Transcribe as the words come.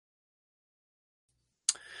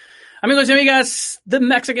Amigos y amigas, the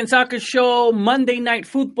Mexican Soccer Show, Monday Night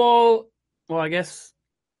Football. Well, I guess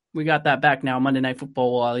we got that back now. Monday Night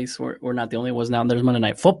Football. Well, at least we're not the only ones now. There's Monday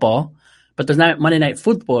Night Football, but there's not Monday Night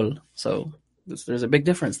Football. So there's a big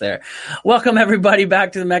difference there. Welcome, everybody,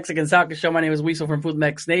 back to the Mexican Soccer Show. My name is Wiso from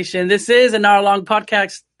FoodMex Nation. This is an hour-long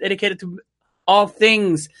podcast dedicated to all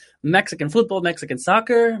things Mexican football, Mexican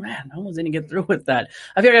soccer. Man, I almost didn't get through with that.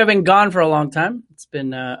 I feel like I've been gone for a long time. It's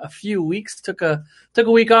been a few weeks. Took a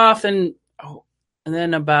week off, and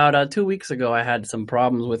then about 2 weeks ago, I had some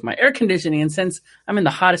problems with my air conditioning. And since I'm in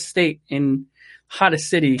the hottest city in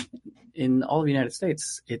all of the United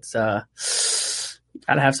States, it's gotta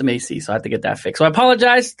have some AC, so I have to get that fixed. So I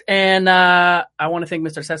apologized, and I want to thank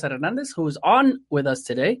Mr. Cesar Hernandez, who is on with us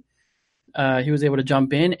today. He was able to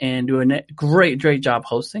jump in and do a great job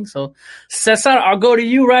hosting. So, Cesar, I'll go to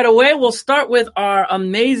you right away. We'll start with our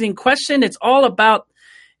amazing question. It's all about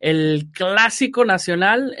El Clásico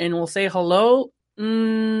Nacional, and we'll say hello.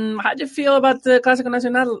 How'd you feel about the Clásico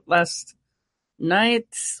Nacional last night?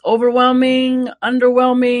 Overwhelming?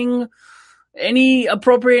 Underwhelming? Any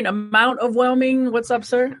appropriate amount of whelming? What's up,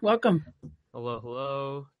 sir? Welcome.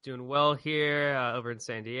 Hello. Doing well here over in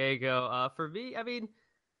San Diego. For me, I mean,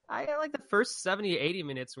 I like the first 70, 80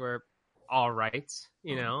 minutes were all right.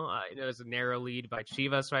 There's a narrow lead by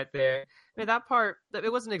Chivas right there. I mean, that part,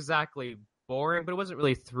 it wasn't exactly boring, but it wasn't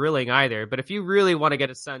really thrilling either. But if you really want to get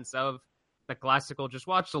a sense of the Clasico, just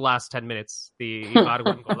watch the last 10 minutes. The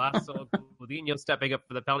Ibargüen golazo, Coutinho stepping up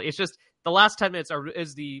for the penalty. It's just the last 10 minutes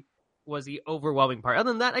was the overwhelming part. Other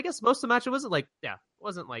than that, I guess most of the match, it wasn't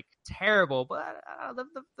like terrible, but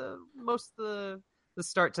the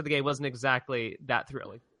start to the game wasn't exactly that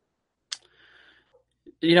thrilling.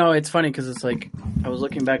 It's funny because it's like I was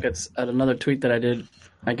looking back at another tweet that I did.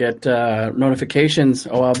 I get notifications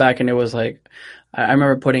a while back, and it was like I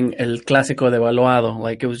remember putting El Clásico devaluado,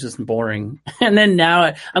 like it was just boring. And then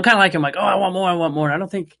now I'm kind of like, I want more. I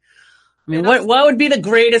don't think. I mean, what would be the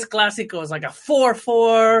greatest Clásico? Is like a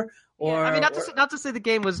 4-4. Not to say the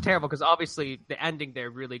game was terrible, because obviously the ending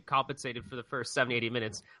there really compensated for the first 70, 80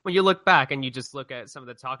 minutes. When you look back and you just look at some of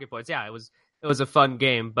the talking points, it was a fun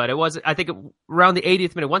game, but it was, I think, around the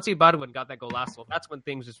 80th minute, once Ibargüen got that golazo, that's when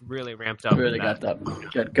things just really ramped up. Really got up.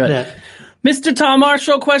 Good. Yeah. Mr. Tom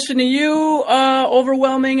Marshall, question to you.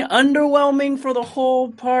 Overwhelming, underwhelming for the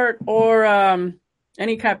whole part, or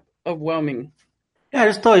any type of whelming? Yeah, I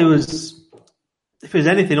just thought if it was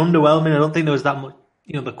anything, underwhelming. I don't think there was that much.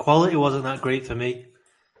 The quality wasn't that great for me.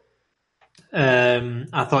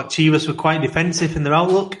 I thought Chivas were quite defensive in their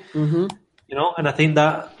outlook. Mm-hmm. And I think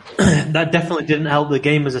that definitely didn't help the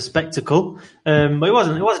game as a spectacle. But it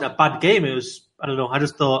wasn't a bad game. It was, I don't know. I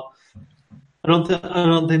just thought I don't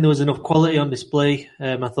think there was enough quality on display.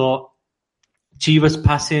 I thought Chivas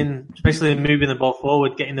passing, especially moving the ball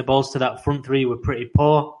forward, getting the balls to that front three, were pretty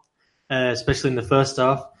poor, especially in the first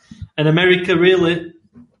half. And America really,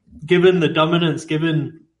 given the dominance,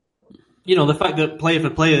 given the fact that player for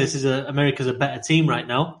player, America's a better team right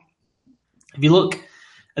now. If you look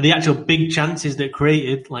at the actual big chances that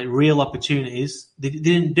created, like real opportunities, they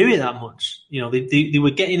didn't do it that much. They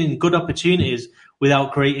were getting in good opportunities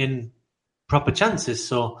without creating proper chances.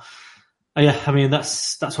 So, I mean,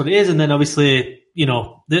 that's what it is. And then obviously,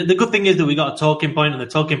 the good thing is that we got a talking point, and the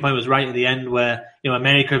talking point was right at the end where,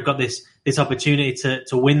 America have got this opportunity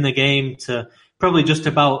to win the game, to probably just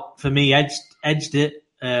about, for me, edged it.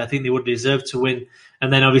 I think they would deserve to win.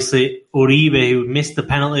 And then obviously Uribe, who missed the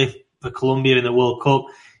penalty for Colombia in the World Cup,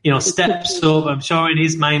 steps up. I'm sure in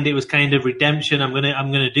his mind it was kind of redemption. I'm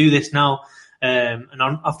gonna do this now. And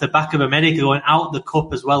off the back of America going out the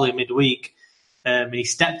cup as well in midweek, and he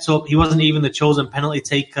stepped up. He wasn't even the chosen penalty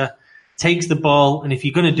taker. Takes the ball, and if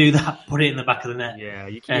you're gonna do that, put it in the back of the net. Yeah,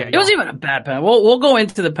 you can't. It wasn't even a bad penalty. We'll go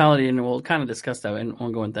into the penalty and we'll kind of discuss that and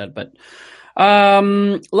won't go into that, but. A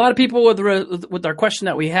lot of people with our question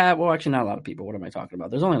that we have. Well, actually, not a lot of people. What am I talking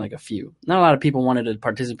about? There's only like a few. Not a lot of people wanted to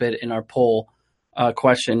participate in our poll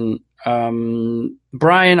question. Brian,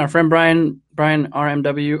 our friend Brian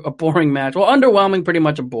RMW, a boring match. Well, underwhelming, pretty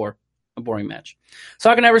much a boring match.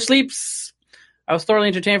 Soccer never sleeps. I was thoroughly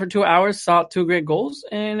entertained for 2 hours. Saw 2 great goals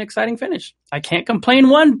and an exciting finish. I can't complain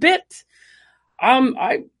one bit.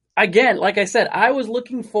 Again, like I said, I was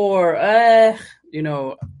looking for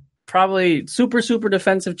probably super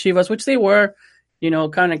defensive Chivas, which they were,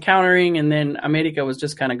 kind of countering, and then America was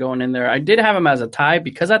just kind of going in there. I did have them as a tie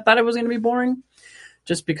because I thought it was going to be boring,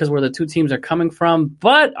 just because where the two teams are coming from.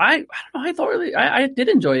 But I don't know, I thought really I did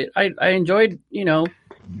enjoy it. I enjoyed,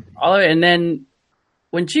 all of it. And then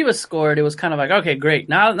when Chivas scored, it was kind of like, okay, great.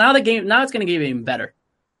 Now it's going to get even better,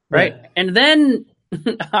 right? Yeah. And then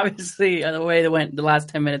Obviously, the way it went the last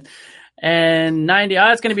 10 minutes. And 90,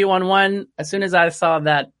 it's going to be 1-1. As soon as I saw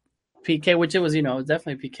that PK, which it was,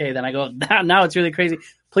 definitely PK, then I go, now it's really crazy.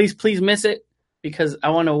 Please miss it because I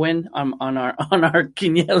want to win on our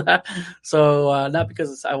Quiniela. So not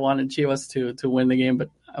because I wanted Chivas to win the game, but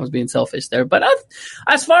I was being selfish there. But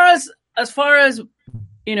as far as Clásico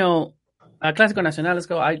Nacional, let's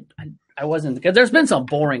go. I wasn't, because there's been some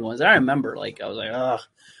boring ones. I remember, I was like, ugh.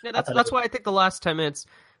 Yeah, that's why I think the last 10 minutes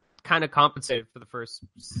kind of compensated for the first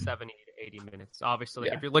 70 to 80 minutes. Obviously,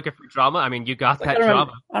 if you're looking for drama, I mean, you got that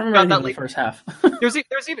drama. I don't remember the first half. There's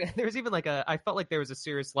even I felt like there was a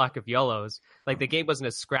serious lack of yellows. Like the game wasn't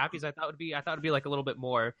as scrappy as I thought it would be. I thought it'd be like a little bit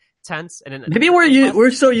more tense. And then maybe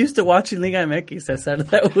we're so used to watching Liga MX, Cesar,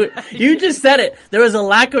 that you just said it. There was a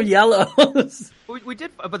lack of yellows. We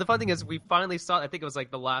did, but the fun thing is we finally saw. I think it was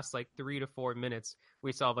like the last 3 to 4 minutes.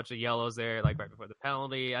 We saw a bunch of yellows there, right before the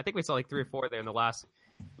penalty. I think we saw 3 or 4 there in the last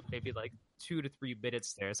maybe 2 to 3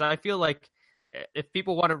 minutes there. So I feel like if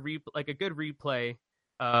people want to a good replay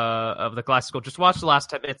of the Clasico, just watch the last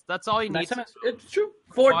 10 minutes. That's all you need. It's true.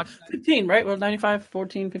 15, right? Well, 95,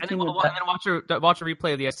 14, 15. And then watch a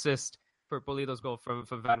replay of the assist for Pulido's goal from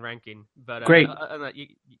Van Rankin. But great.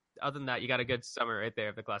 Other than that, you got a good summer right there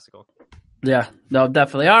of the Clasico. Yeah, no,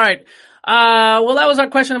 definitely. All right. Well, that was our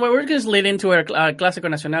question. We're going to just lead into our Clásico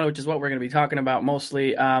Nacional, which is what we're going to be talking about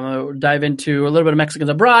mostly. We'll dive into a little bit of Mexicans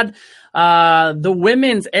abroad. The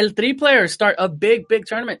women's El Tri players start a big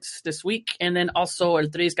tournaments this week, and then also El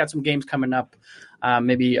Tri's got some games coming up.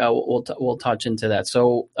 Maybe we'll touch into that.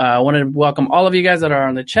 So I wanted to welcome all of you guys that are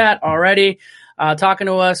on the chat already. Talking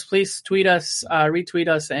to us, please tweet us, retweet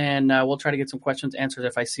us, and we'll try to get some questions answered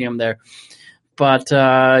if I see them there. But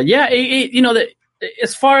as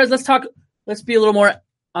far as let's be a little more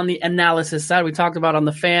on the analysis side. We talked about on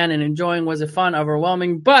the fan and enjoying. Was it fun,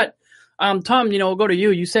 overwhelming? But Tom, we'll go to you.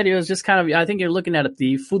 You said it was just kind of, I think you're looking at it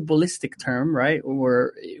the footballistic term, right?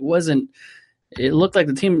 Where it looked like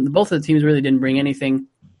both of the teams really didn't bring anything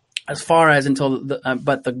as far as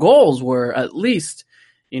but the goals were at least,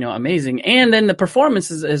 amazing. And then the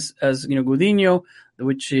performances as Gudiño,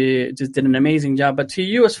 which just did an amazing job. But to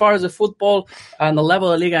you, as far as the football and the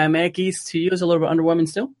level of Liga MX, to you is a little bit underwhelming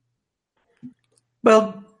still?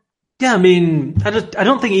 Well, yeah, I mean, I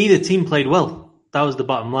don't think either team played well. That was the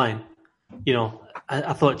bottom line.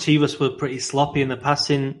 I thought Chivas were pretty sloppy in the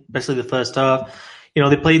passing, especially the first half.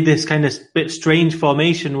 They played this kind of bit strange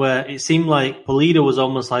formation where it seemed like Pulido was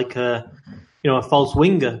almost like a false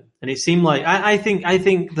winger. And it seemed like, I think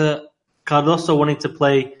that Cardoso wanted to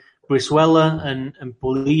play Brizuela and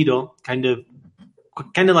Pulido kind of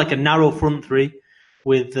like a narrow front three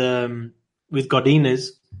with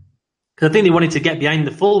Godínez, because I think they wanted to get behind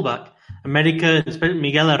the fullback. America, especially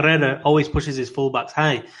Miguel Herrera, always pushes his fullbacks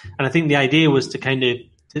high, and I think the idea was to kind of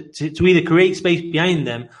to either create space behind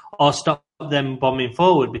them or stop them bombing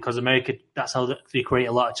forward, because America, that's how they create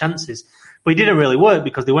a lot of chances. But it didn't really work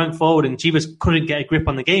because they went forward and Chivas couldn't get a grip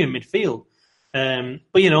on the game in midfield.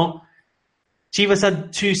 But Chivas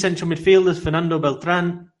had two central midfielders, Fernando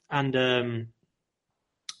Beltran and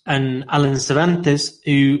Alan Cervantes,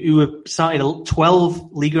 who have started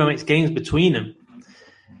 12 Liga MX games between them.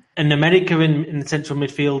 And America in the central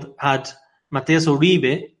midfield had Mateus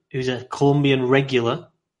Uribe, who's a Colombian regular,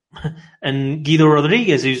 and Guido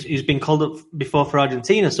Rodriguez, who's been called up before for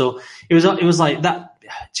Argentina. So it was like that.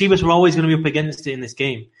 Chivas were always going to be up against it in this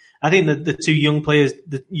game. I think that the two young players,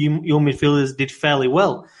 the young midfielders, did fairly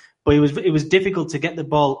well. But it was difficult to get the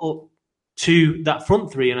ball up to that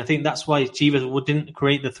front three, and I think that's why Chivas didn't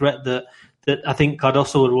create the threat that I think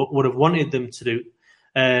Cardoso would have wanted them to do.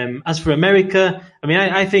 As for America, I mean,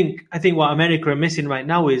 I think what America are missing right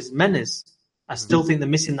now is Menes. I still think they're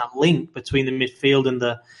missing that link between the midfield and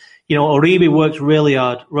Uribe works really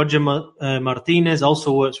hard. Roger Martinez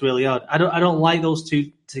also works really hard. I don't like those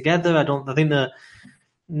two together. I think they're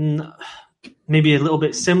maybe a little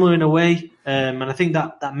bit similar in a way. And I think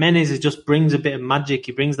that Menes just brings a bit of magic.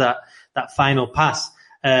 He brings that final pass.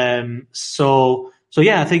 So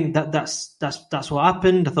yeah, I think that's what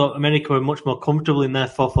happened. I thought America were much more comfortable in their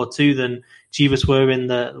 4-4-2 than Chivas were in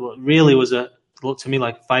what really was looked to me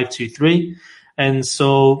like 5-2-3. And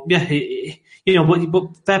so yeah,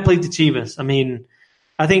 but fair play to Chivas. I mean,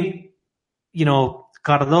 I think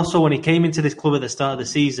Cardoso, when he came into this club at the start of the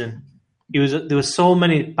season, there were so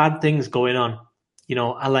many bad things going on.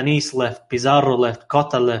 Alanis left, Pizarro left,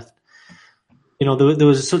 Cota left. There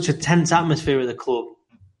was such a tense atmosphere at the club.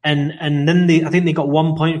 And then I think they got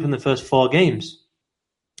 1 point from the first 4 games.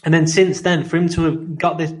 And then since then, for him to have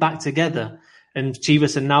got this back together, and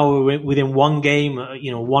Chivas are now within one game,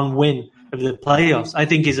 one win of the playoffs, I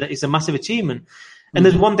think is a massive achievement. And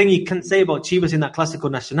there's one thing you can say about Chivas in that Clasico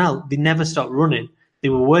Nacional: they never stopped running. They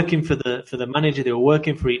were working for the manager. They were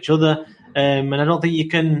working for each other, and I don't think you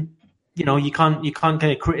can. You can't kind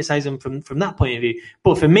of criticize them from that point of view.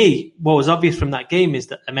 But for me, what was obvious from that game is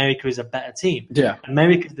that America is a better team. Yeah,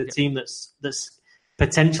 America is the team that's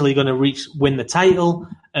potentially going to win the title.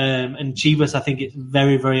 And Chivas, I think it's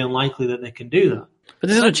very, very unlikely that they can do that. But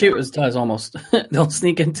this is what Chivas does almost. They'll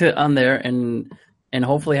sneak on there and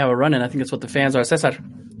hopefully have a run in. I think that's what the fans are. Cesar.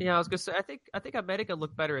 Yeah, I was gonna say. I think America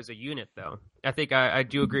looked better as a unit, though. I think I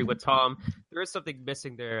do agree with Tom. There is something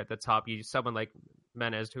missing there at the top. Someone like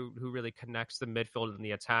Menez who really connects the midfield and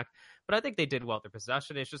the attack. But I think they did well with their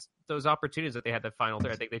possession. It's just those opportunities that they had the final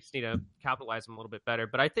third. I think they just need to capitalize them a little bit better.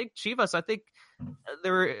 But I think Chivas,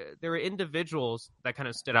 there were individuals that kind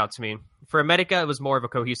of stood out to me. For America, it was more of a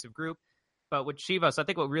cohesive group. But with Chivas, I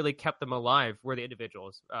think what really kept them alive were the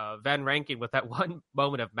individuals. Van Rankin with that one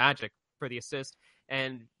moment of magic for the assist.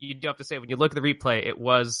 And you do have to say, when you look at the replay, it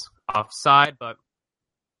was offside, but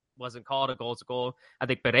wasn't called. A goal's a goal. I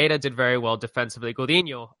think Pereira did very well defensively.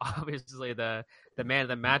 Godinho, obviously the man of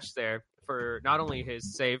the match there for not only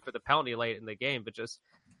his save for the penalty late in the game, but just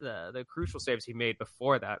the crucial saves he made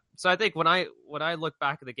before that. So I think when I look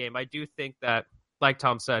back at the game, I do think that, like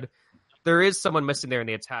Tom said, there is someone missing there in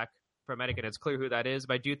the attack for America, and it's clear who that is.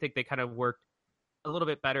 But I do think they kind of worked a little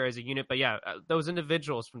bit better as a unit. But yeah, those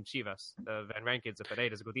individuals from Chivas, the Van Rankins, the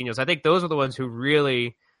Pereiras, the Godinhos, I think those are the ones who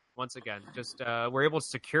really, once again, just were able to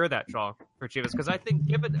secure that draw for Chivas. Because I think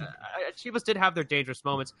Chivas did have their dangerous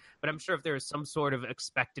moments, but I'm sure if there was some sort of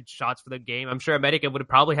expected shots for the game, I'm sure America would have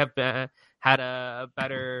probably have had a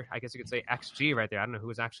better, I guess you could say, XG right there. I don't know who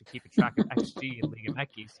was actually keeping track of XG in Liga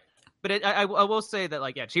MX. But I will say that,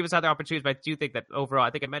 Chivas had their opportunities, but I do think that overall,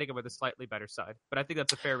 I think America were the slightly better side. But I think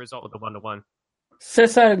that's a fair result with the 1-1.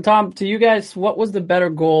 Cesar and Tom, to you guys, what was the better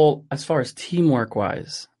goal as far as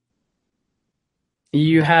teamwork-wise?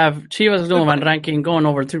 You have Chivas doing Van Rankin going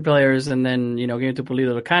over 2 players and then, giving to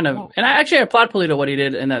Pulido to kind of... And I actually applaud Pulido what he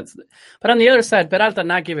did, but on the other side, Peralta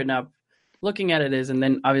not giving up. Looking at it is, and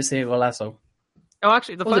then obviously Golazo. Oh,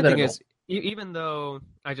 actually, the funny thing is, even though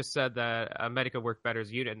I just said that America worked better as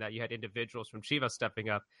a unit and that you had individuals from Chivas stepping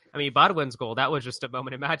up, I mean, Barwin's goal, that was just a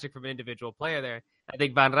moment of magic from an individual player there. I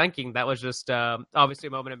think Van Rankin, that was just obviously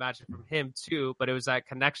a moment of magic from him too, but it was that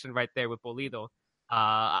connection right there with Pulido.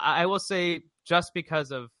 I will say, just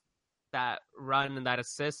because of that run and that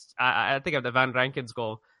assist, I think the Van Rankin's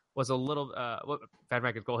goal was a little, Van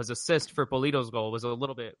Rankin's goal, his assist for Pulido's goal was a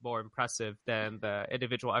little bit more impressive than the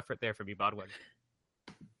individual effort there from Ibarwen.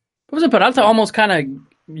 Was it Peralta almost kind of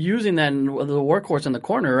using that the workhorse in the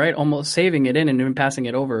corner, right? Almost saving it in and even passing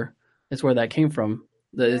it over is where that came from.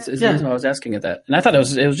 It's the reason I was asking it that. And I thought it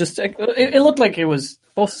was just, it looked like it was,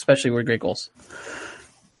 both especially were great goals.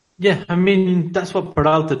 Yeah, I mean, that's what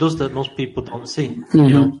Peralta does that most people don't see.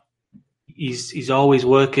 Mm-hmm. He's always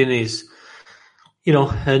working, he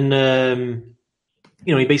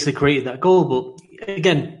basically created that goal. But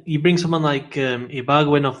again, you bring someone like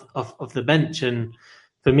Ibargüen off the bench, and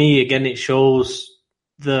for me, again, it shows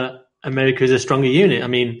that America is a stronger unit. I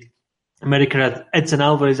mean, America had Edson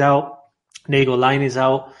Alvarez out, Diego Line is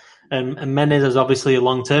out, and Menez is obviously a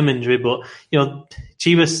long-term injury. But,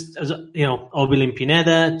 Chivas, Orbelin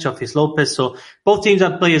Pineda, Chofis Lopez. So both teams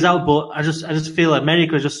have players out, but I just feel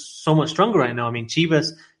America is just so much stronger right now. I mean,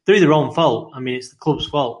 Chivas, through their own fault. I mean, it's the club's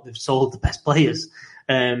fault. They've sold the best players.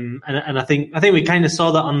 And I think we kind of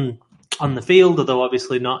saw that on the field, although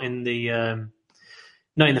obviously not in the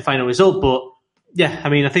final result. But yeah, I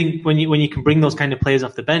mean, I think when you can bring those kind of players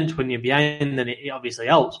off the bench when you're behind, then it obviously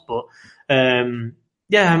helps. But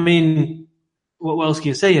yeah, I mean, what else can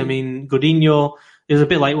you say? I mean, Godinho is a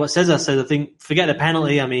bit like what Cesar said. I think forget the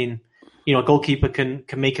penalty. I mean, a goalkeeper can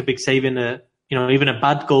make a big save even a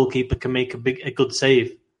bad goalkeeper can make a good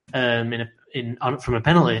save from a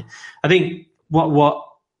penalty. I think what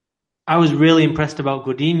I was really impressed about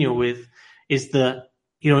Godinho with is that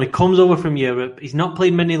he comes over from Europe. He's not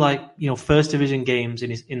played many first division games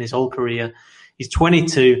in his whole career. He's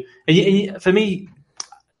 22, and for me,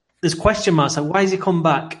 there's question marks like why has he come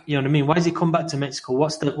back? You know what I mean? Why has he come back to Mexico?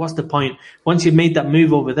 What's the point? Once you've made that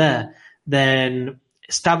move over there, then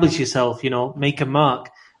establish yourself. Make a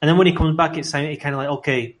mark. And then when he comes back, it's kind of like,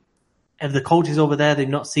 okay, if the coaches over there, they've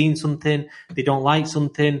not seen something, they don't like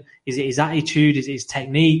something. Is it his attitude? Is it his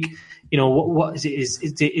technique? What is it? Is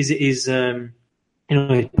it his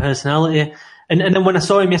his personality? And then when I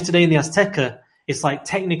saw him yesterday in the Azteca, it's like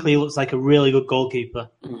technically he looks like a really good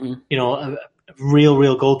goalkeeper. Mm-hmm. A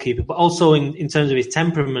real goalkeeper, but also in terms of his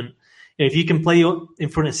temperament. If you can play in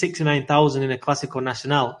front of 69,000 in a Clasico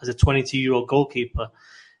Nacional as a 22-year-old goalkeeper,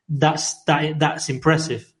 that's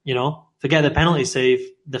impressive. Forget the penalty save.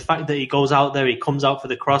 The fact that he goes out there, he comes out for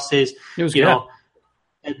the crosses. That's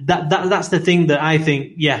the thing that I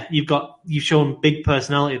think. Yeah, you've shown big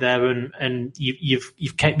personality there, and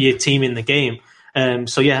you've kept your team in the game.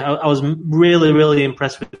 So yeah, I was really, really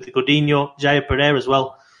impressed with Godinho, Jair Pereira as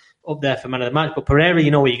well, up there for man of the match. But Pereira,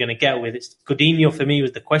 you know what you're going to get with. It's Godinho for me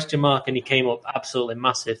was the question mark, and he came up absolutely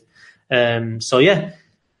massive. So yeah,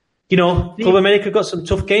 Club America got some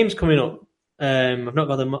tough games coming up. I've not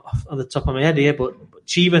got them on the top of my head here, but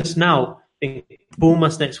Chivas now.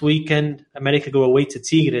 Pumas next weekend. America go away to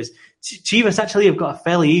Tigres. Chivas actually have got a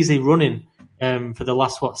fairly easy running for the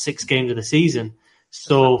last 6 games of the season.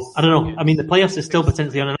 So I don't know. I mean, the playoffs are still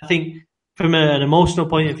potentially on, and I think from an emotional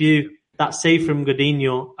point of view, that save from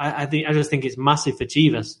Godinho, I just think it's massive for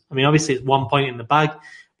Chivas. I mean, obviously it's 1 point in the bag,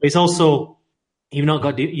 but it's also you've not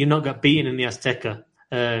got beaten in the Azteca,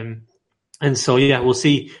 and so yeah, we'll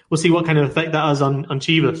see what kind of effect that has on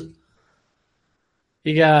Chivas.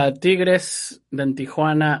 You got Tigres, then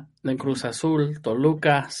Tijuana, then Cruz Azul,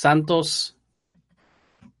 Toluca, Santos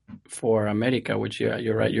for America, which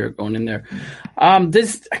you're right, you're going in there.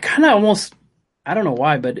 This I kind of almost, I don't know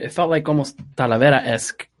why, but it felt like almost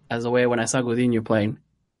Talavera-esque as a way when I saw Godinho playing.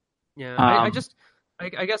 Yeah, I guess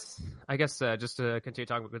just to continue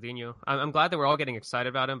talking about Godinho, I'm glad that we're all getting excited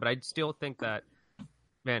about him, but I still think that,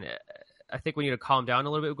 man, I think we need to calm down a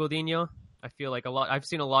little bit with Godinho. I feel like I've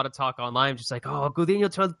seen a lot of talk online, just like, oh,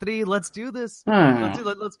 Godinho turned 3, let's do this.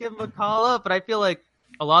 Let's give him a call up. But I feel like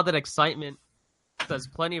a lot of that excitement says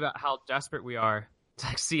plenty about how desperate we are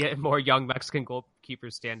to see more young Mexican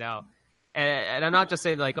goalkeepers stand out. And I'm not just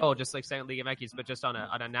saying just like saying Liga MX, but just on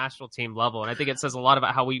a national team level. And I think it says a lot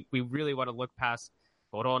about how we really want to look past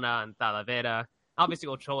Corona and Talavera. Obviously,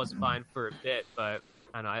 Ochoa is fine for a bit, but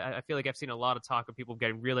I don't know. I feel like I've seen a lot of talk of people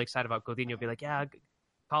getting really excited about Godinho, be like, yeah,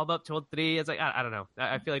 called up to 3. It's like I don't know.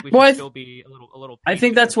 I feel like we should still be a little. I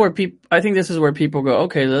think that's where people. I think this is where people go.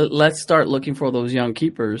 Okay, let's start looking for those young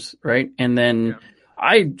keepers, right? And then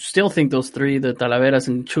I still think those 3, the Talaveras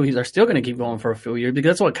and Chuy's, are still going to keep going for a few years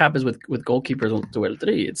because that's what happens with goalkeepers to el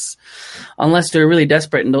 3. It's unless they're really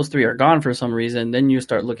desperate and those 3 are gone for some reason, then you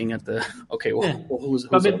start looking at who's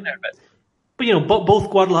up there. But both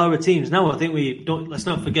Guadalajara teams now. I think let's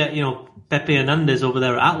not forget. Pepe Hernandez over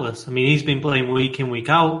there at Atlas. I mean, he's been playing week in, week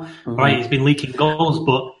out. Mm-hmm. Right, he's been leaking goals,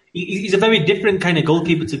 but he's a very different kind of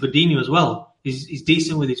goalkeeper to Godinho as well. He's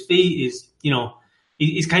decent with his feet.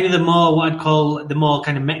 He's kind of the more what I'd call the more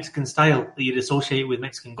kind of Mexican style that you'd associate with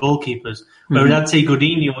Mexican goalkeepers. Whereas I'd say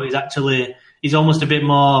Godinho he's almost a bit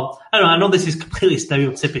more. I don't know. I know this is completely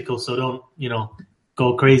stereotypical, so don't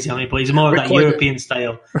go crazy on me. But he's more of that European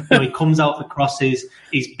style. He comes out for crosses.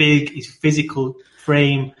 He's big. He's physical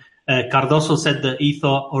frame. Cardoso said that he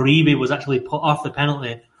thought Uribe was actually put off the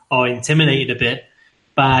penalty or intimidated a bit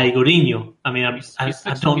by Godinho. I mean, I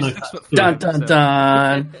don't know if that's true. Dun, dun,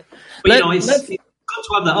 dun. But, it's good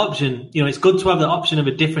to have that option. It's good to have the option of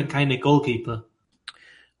a different kind of goalkeeper.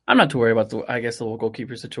 I'm not too worried about the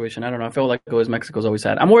goalkeeper situation. I don't know. I feel like it was Mexico's always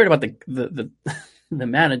had. I'm worried about the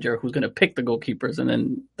manager who's going to pick the goalkeepers, and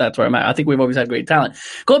then that's where I'm at. I think we've always had great talent.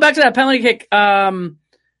 Go back to that penalty kick.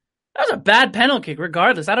 That was a bad penalty kick,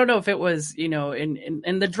 regardless. I don't know if it was, in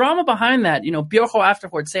the drama behind that, Piojo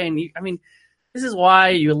afterwards saying, I mean, this is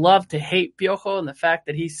why you love to hate Piojo and the fact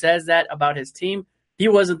that he says that about his team. He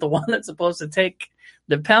wasn't the one that's supposed to take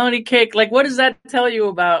the penalty kick. Like, what does that tell you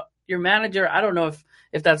about your manager? I don't know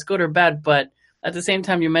if that's good or bad, but at the same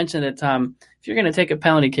time, you mentioned that, if you're going to take a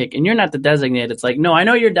penalty kick and you're not the designated, it's like, no, I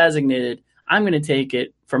know you're designated. I'm going to take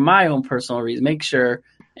it for my own personal reason. Make sure,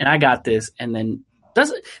 and I got this, and then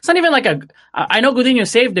it's not even like I know Godinho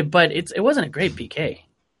saved it, but it wasn't a great PK.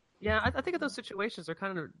 Yeah, I think of those situations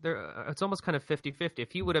it's almost kind of 50-50.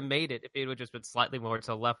 If he would have made it, if it would have just been slightly more to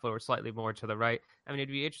the left or slightly more to the right, I mean, it'd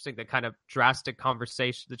be interesting, the kind of drastic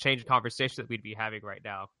conversation, the change in conversation that we'd be having right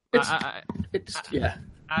now. But it's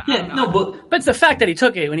the fact that he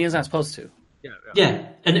took it when he was not supposed to. Yeah.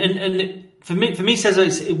 And for me,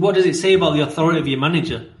 Cesar, what does it say about the authority of your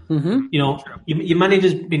manager? Mm-hmm. Your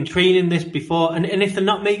manager's been training this before, and if they're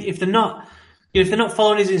not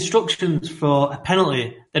following his instructions for a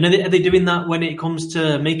penalty, then are they doing that when it comes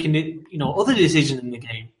to making it, other decisions in the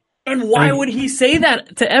game? And why would he say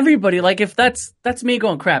that to everybody? Like, if that's me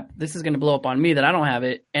going, crap, this is going to blow up on me that I don't have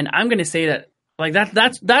it, and I'm going to say that, like,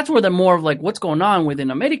 that's where the more of like what's going on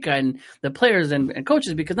within America and the players and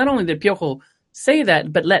coaches, because not only did Piojo say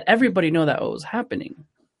that, but let everybody know that what was happening.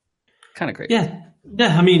 Kind of crazy. Yeah.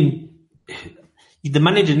 I mean, the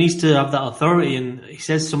manager needs to have that authority, and he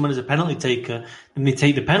says someone is a penalty taker, and they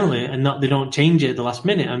take the penalty, and they don't change it at the last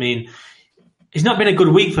minute. I mean, it's not been a good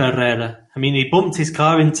week for Herrera. I mean, he bumped his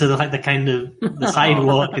car into the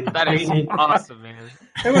sidewalk. That is awesome, man.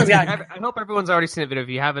 I hope everyone's already seen it, but if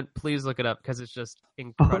you haven't, please look it up because it's just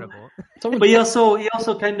incredible. But he also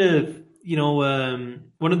kind of,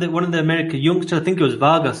 one of the American youngsters, I think it was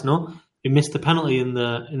Vargas, no, who missed the penalty in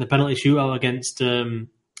the penalty shootout against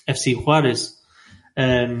FC Juarez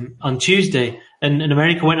on Tuesday, and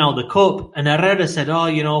America went out of the cup, and Herrera said, "Oh,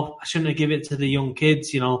 I shouldn't have given it to the young kids.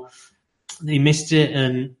 He missed it,"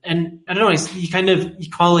 and I don't know.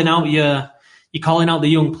 You're calling out the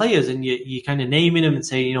young players, and you kind of naming them and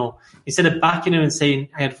saying, instead of backing them and saying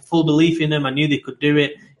I had full belief in them, I knew they could do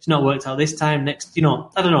it. It's not worked out this time. Next, I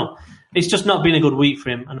don't know. It's just not been a good week for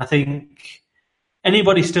him, and I think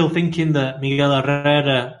anybody still thinking that Miguel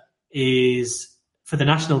Herrera is for the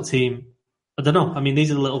national team, I don't know. I mean, these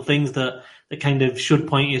are the little things that kind of should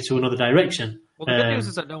point you to another direction. Well, the good news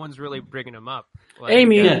is that no one's really bringing him up.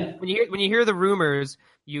 Amy, when you hear the rumors,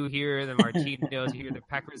 you hear the Martinos, you hear the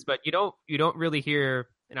Peckers, but you don't really hear.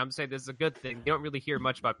 And I'm saying this is a good thing. You don't really hear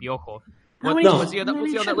much about Piojo. Was he on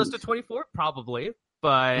that list of 24? Probably,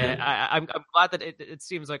 but yeah. I'm glad that it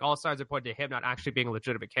seems like all signs are pointing to him not actually being a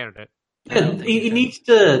legitimate candidate. Yeah, he needs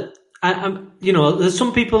to. There's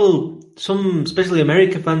some people, especially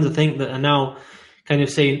America fans, I think, that are now kind of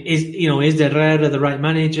saying, is Herrera the right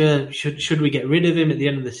manager? Should we get rid of him at the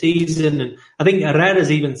end of the season? And I think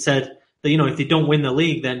Herrera's even said that, if they don't win the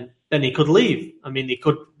league, then he could leave. I mean, they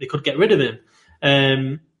could get rid of him.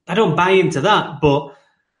 I don't buy into that, but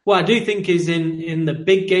what I do think is in the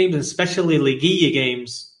big games, especially Liguilla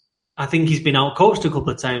games, I think he's been outcoached a couple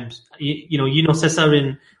of times.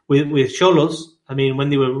 Cesar with Xolos. I mean, when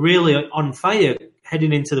they were really on fire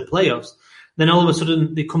heading into the playoffs, then all of a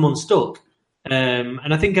sudden they come unstuck.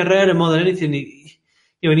 And I think Herrera, more than anything, he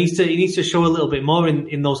needs to show a little bit more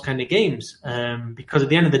in those kind of games. Because at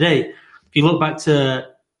the end of the day, if you look back to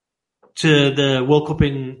the World Cup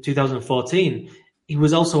in 2014, he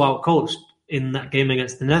was also outcoached in that game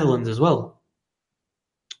against the Netherlands as well.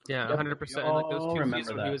 Yeah, 100%. Like those 2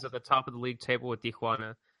 seasons when he was at the top of the league table with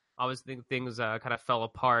Tijuana, I always think things kind of fell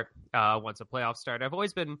apart once the playoffs started. I've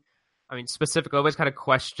always been, specifically, I always kind of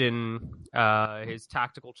question his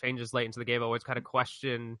tactical changes late into the game. I always kind of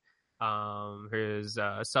question his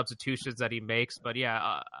substitutions that he makes. But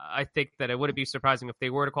yeah, I think that it wouldn't be surprising if they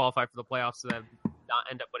were to qualify for the playoffs and then not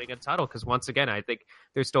end up winning a title. Because once again, I think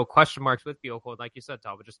there's still question marks with Piojo. Like you said,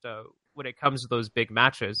 Tom, but just when it comes to those big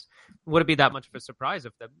matches, would it be that much of a surprise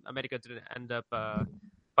if the America didn't end up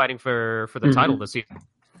fighting for the title this season?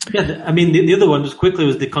 Yeah, I mean, the other one just quickly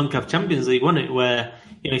was the CONCACAF Champions League, wasn't it? Where,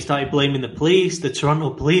 he started blaming the police, the Toronto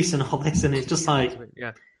police and all this, and it's just like,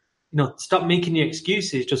 stop making your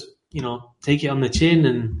excuses, just, take it on the chin,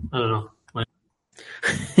 and I don't know.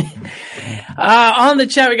 On the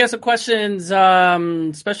chat, we got some questions,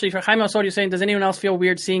 especially for Jaime Osorio saying, does anyone else feel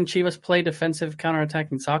weird seeing Chivas play defensive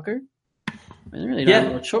counterattacking soccer? Really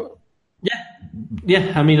not sure.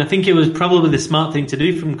 Yeah. I mean, I think it was probably the smart thing to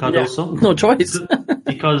do from Cardoso. Yeah, no choice.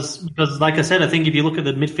 because, like I said, I think if you look at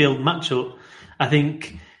the midfield matchup, I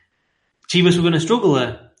think Chivas were going to struggle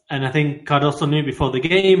there. And I think Cardoso knew before the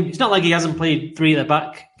game. It's not like he hasn't played 3 at the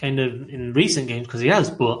back kind of in recent games, because he has,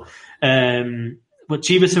 but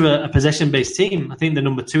Chivas are a possession-based team. I think they're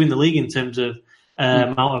number 2 in the league in terms of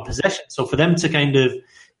amount of possession. So for them to kind of,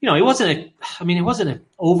 it wasn't an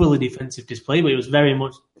overly defensive display, but it was very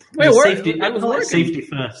much safety. I'd call it safety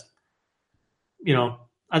first.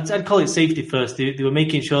 I'd call it safety first. They were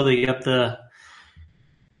making sure that you had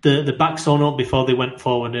the back sewn up before they went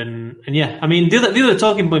forward, and yeah. I mean, the other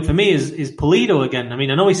talking point for me is Pulido again. I mean,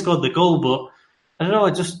 I know he scored the goal, but I don't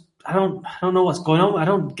know. I don't know what's going on. I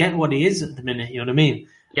don't get what he is at the minute. You know what I mean?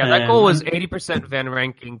 Yeah, that goal was 80% Van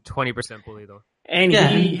Ranking, 20% Pulido. And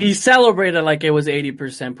he celebrated like it was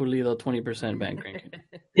 80% Pulido, 20% Van Ranking.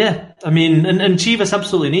 Yeah, I mean, and Chivas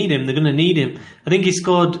absolutely need him. They're going to need him. I think he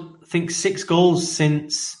scored, 6 goals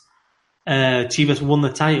since Chivas won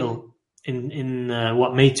the title in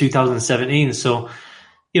May 2017. So,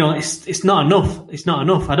 it's not enough. It's not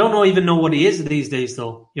enough. I don't even know what he is these days,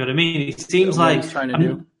 though. You know what I mean? It seems like he's trying to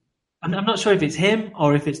do. I'm not sure if it's him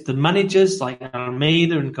or if it's the managers like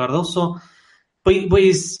Almeida and Cardoso, but he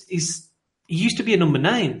used to be a number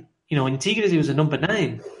 9. In Tigres he was a number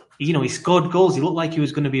 9. He scored goals. He looked like he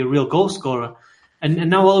was going to be a real goal scorer, and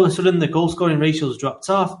now all of a sudden the goal scoring ratio's dropped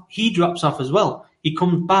off. He drops off as well. He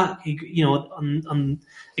comes back. On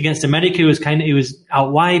against America, he was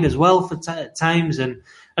out wide as well for times, and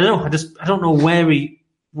I don't know. I don't know where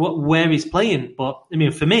he's playing, but I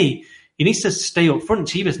mean, for me, he needs to stay up front.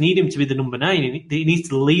 Chivas need him to be the number 9. He needs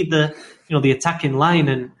to lead the attacking line,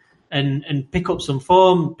 and and pick up some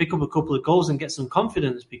form, pick up a couple of goals and get some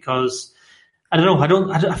confidence, because I don't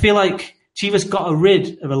know. I feel like Chivas got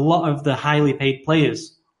rid of a lot of the highly paid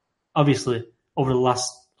players, obviously, over the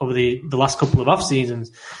last couple of off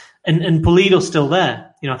seasons, and Pulido's still there.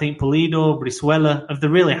 I think Pulido, Brizuela, of the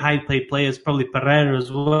really high paid players, probably Pereira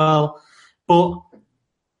as well, but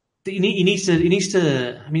he needs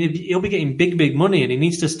to. I mean, he'll be getting big money, and he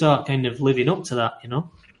needs to start kind of living up to that.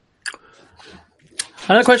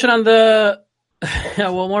 Another question on the,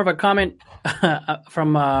 more of a comment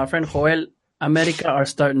from our friend Joel. America are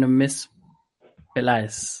starting to miss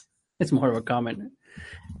Peláez. It's more of a comment,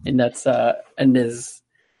 and that's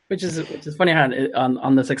which is funny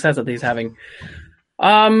on the success that he's having.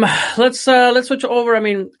 Let's switch over. I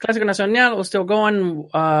mean, Clásico Nacional was still going.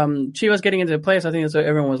 Chivas getting into place. I think that's what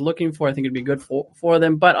everyone was looking for. I think it'd be good for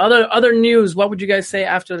them. But other news. What would you guys say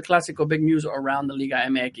after the Clásico? Big news around the Liga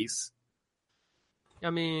MX. I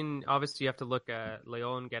mean, obviously you have to look at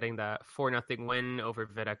León getting that 4-0 win over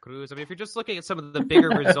Veracruz. I mean, if you're just looking at some of the bigger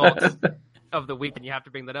results of the weekend, you have to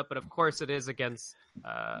bring that up. But of course, it is against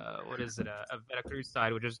a Veracruz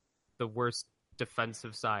side, which is the worst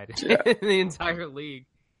defensive side in the entire league.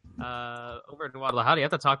 Over in Guadalajara, you have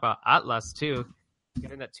to talk about Atlas too,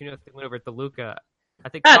 getting that 2-0 win over Toluca. I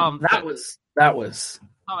think Tom, that was.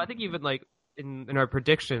 Tom, I think even like in our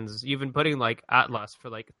predictions, you've been putting like Atlas for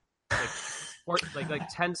like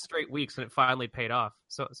 10 straight weeks, and it finally paid off.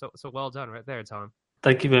 So well done right there, Tom.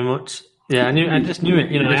 Thank you very much. Yeah, I just knew it.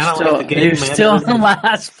 You're still in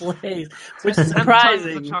last place, which is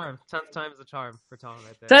surprising. 10th time's the charm for Tom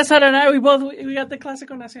right there. Cesar and I, we got the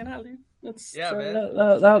Clásico Nacional, dude.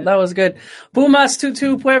 That was good. Pumas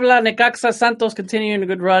 2-2, Puebla, Necaxa, Santos continuing a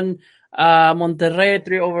good run. Monterrey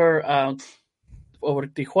 3 over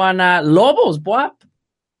Tijuana. Lobos, Buap,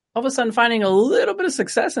 all of a sudden finding a little bit of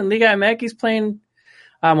success in Liga MX, playing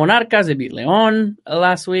Monarcas. They beat León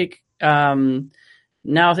last week.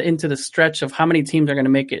 Now into the stretch of how many teams are going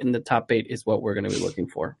to make it in the top 8 is what we're going to be looking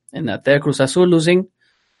for. And that there, Cruz Azul losing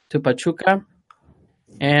to Pachuca.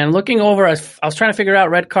 And looking over, I was trying to figure out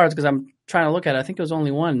red cards because I'm trying to look at it. I think it was only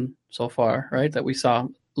one so far, right, that we saw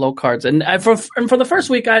low cards. And for the first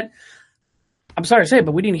week, I'm sorry to say,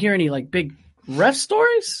 but we didn't hear any like big ref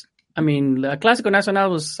stories. I mean, Clásico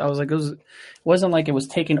Nacional it wasn't like it was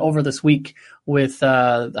taken over this week with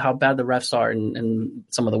how bad the refs are in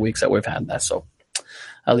some of the weeks that we've had that. So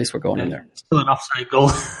at least we're going in there. Still an offside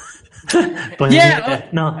goal. But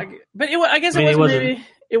no. But I guess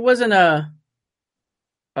it wasn't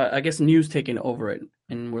I guess news taking over it,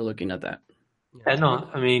 and we're looking at that. No,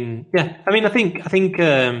 I mean, I think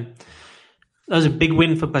that was a big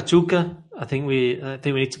win for Pachuca. I think we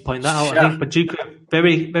need to point that out. I think Pachuca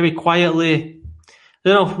very, very quietly.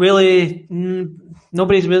 Really,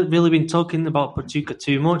 nobody's really been talking about Pachuca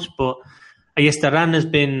too much, but I guess Taran has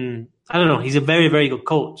been. I don't know. He's a very, very good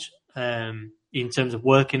coach in terms of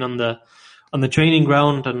working on the training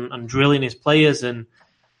ground and drilling his players, and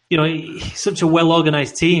he's such a well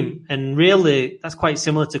organized team. And really, that's quite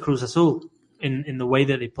similar to Cruz Azul in the way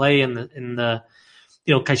that they play, and the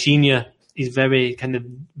Caixinha is very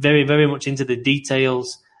very much into the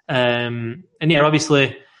details. And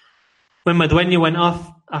obviously, when Madueña went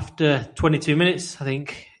off after 22 minutes, I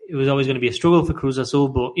think it was always going to be a struggle for Cruz Azul.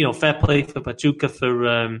 But fair play for Pachuca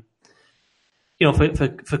for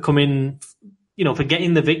coming, for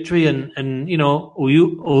getting the victory, and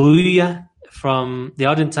Ouya from the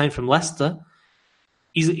Argentine from Leicester,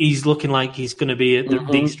 he's looking like he's going to be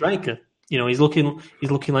the striker. He's looking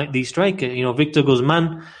like the striker. Victor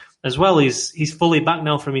Guzman as well. He's fully back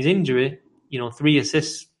now from his injury. 3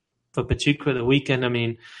 assists for Pachuca at the weekend. I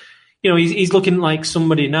mean, he's looking like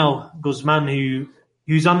somebody now, Guzman,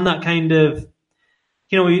 who's on that kind of,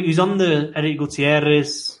 he's on the Eric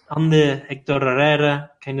Gutierrez, on the Hector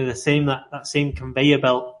Herrera, kind of the same that same conveyor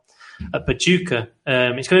belt at Pachuca.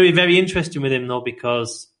 It's going to be very interesting with him though,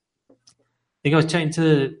 because I think I was chatting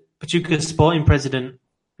to Pachuca's sporting president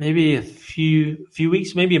maybe a few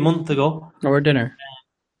weeks, maybe a month ago, over dinner,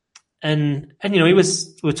 and we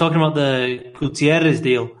were talking about the Gutierrez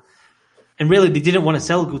deal. And really, they didn't want to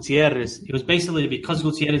sell Gutierrez. It was basically because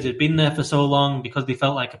Gutierrez had been there for so long, because they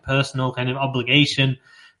felt like a personal kind of obligation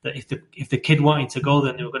that if the kid wanted to go,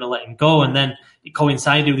 then they were going to let him go. And then it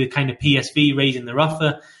coincided with the kind of PSV raising their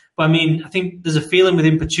offer. But I mean, I think there's a feeling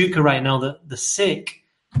within Pachuca right now that they're sick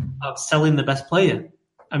of selling the best player.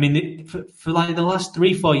 I mean, for like the last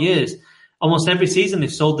 3-4 years, almost every season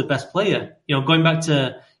they've sold the best player. Going back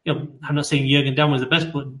to, I'm not saying Jürgen Damm was the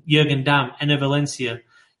best, but Jürgen Damm, Enner Valencia,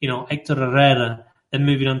 Hector Herrera, then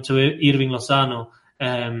moving on to Irving Lozano.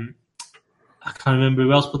 I can't remember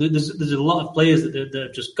who else, but there's a lot of players that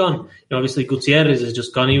have just gone. Obviously Gutierrez has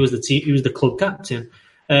just gone. He was the club captain.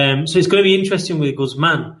 So it's going to be interesting with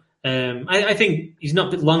Guzman. I think he's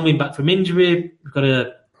not long been back from injury. We've got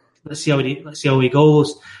to let's see how he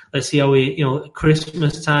goes. Let's see how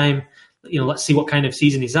Christmas time. Let's see what kind of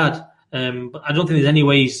season he's had. But I don't think there's any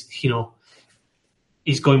ways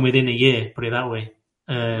he's going within a year. Put it that way.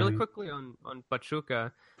 Really quickly on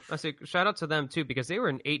Pachuca, I say shout out to them too because they were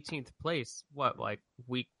in 18th place. Like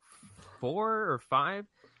week 4 or 5?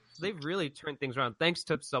 So they've really turned things around thanks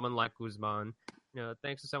to someone like Guzman.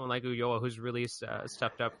 Thanks to someone like Ulloa who's really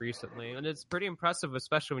stepped up recently, and it's pretty impressive,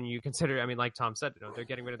 especially when you consider. Like Tom said, they're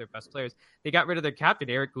getting rid of their best players. They got rid of their captain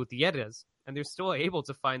Eric Gutierrez, and they're still able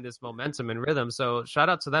to find this momentum and rhythm. So shout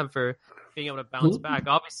out to them for being able to bounce back.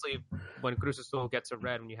 Obviously, when Cruz Azul gets a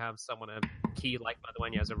red, when you have someone a key like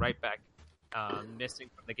Madueña as a right back missing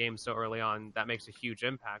from the game so early on, that makes a huge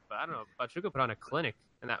impact. But I don't know, Pachuca put on a clinic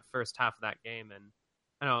in that first half of that game, and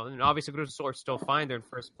I know, and obviously Cruz Azul are still fine. They're in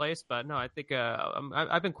first place, but no, I think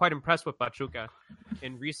I've been quite impressed with Pachuca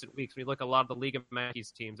in recent weeks. When you look at a lot of the Liga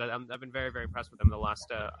MX teams, I've been very, very impressed with them the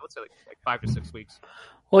last, I would say, like 5 to 6 weeks.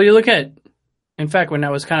 Well, you look at, in fact, when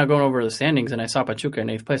I was kind of going over the standings and I saw Pachuca in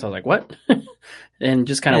 8th place, I was like, what? And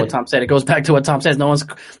just kind of what Tom said. It goes back to what Tom says.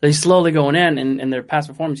 They're slowly going in, and their past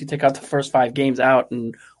performance, you take out the first 5 games out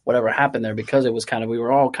and whatever happened there, because it was we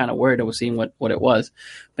were all kind of worried it was seeing what it was.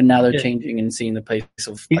 But now they're changing and seeing the place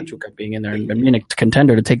of Pachuca being in there and being a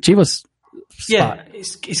contender to take Chivas' spot. Yeah,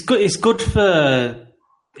 it's good for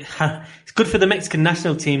the Mexican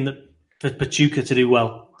national team for Pachuca to do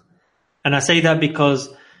well. And I say that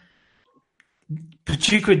because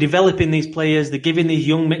Pachuca are developing these players, they're giving these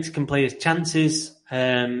young Mexican players chances,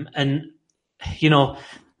 and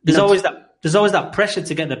there's always that pressure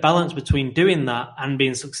to get the balance between doing that and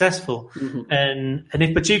being successful. Mm-hmm. And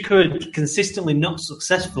if Pachuca are consistently not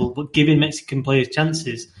successful but giving Mexican players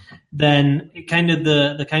chances, then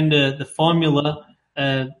the formula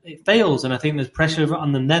it fails. And I think there's pressure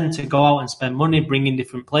on them then to go out and spend money, bring in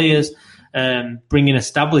different players, bring in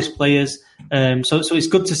established players. So it's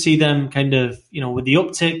good to see them with the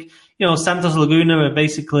uptick. Santos Laguna are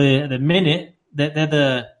basically at the minute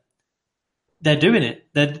they're doing it.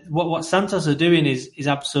 What Santos are doing is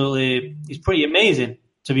pretty amazing,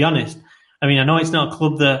 to be honest. I mean, I know it's not a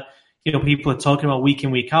club that people are talking about week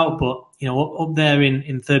in, week out, but up there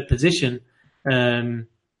in third position, again,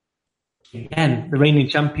 the reigning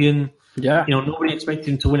champion. Yeah. Nobody expected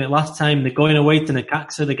him to win it last time. They're going away to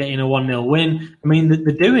Necaxa. They're getting a 1-0 win. I mean,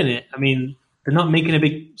 they're doing it. I mean, they're not making a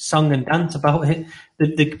big song and dance about it,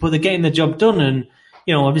 but they're getting the job done. And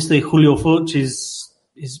obviously Julio Fuch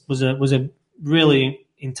was a really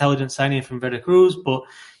intelligent signing from Veracruz. But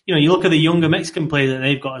you look at the younger Mexican player that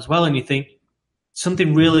they've got as well, and you think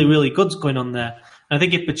something really, really good's going on there. And I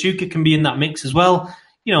think if Pachuca can be in that mix as well,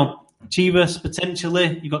 Chivas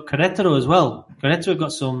potentially. You got Querétaro as well. Querétaro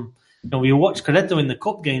got some. You watch Querétaro in the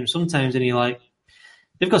cup game sometimes, and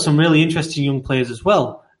they've got some really interesting young players as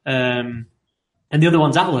well. And the other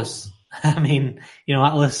one's Atlas. I mean,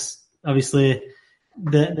 Atlas obviously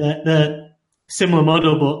the similar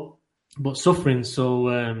model, but suffering. So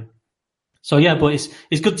yeah, but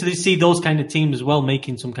it's good to see those kind of teams as well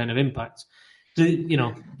making some kind of impact.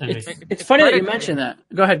 Anyway. It's funny that you mentioned that.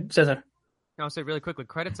 Go ahead, Cesar. I'll say really quickly,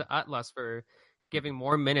 credit to Atlas for giving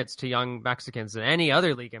more minutes to young Mexicans than any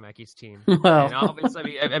other Liga MX team. Wow. And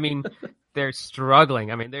obviously, I mean, they're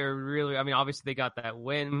struggling. I mean, obviously they got that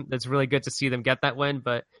win. That's really good to see them get that win,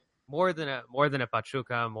 but more than a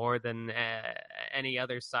Pachuca, more than any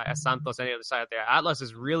other side, a Santos, any other side out there, Atlas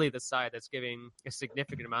is really the side that's giving a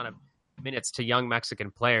significant amount of minutes to young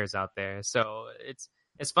Mexican players out there. So it's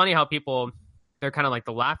funny how they're kind of like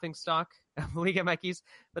the laughing stock of Liga MX,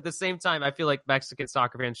 but at the same time, I feel like Mexican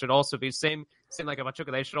soccer fans should also be same like a Pachuca.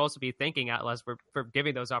 They should also be thanking Atlas for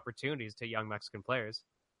giving those opportunities to young Mexican players.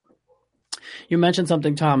 You mentioned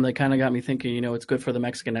something, Tom, that kind of got me thinking. It's good for the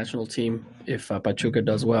Mexican national team if Pachuca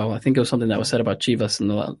does well. I think it was something that was said about Chivas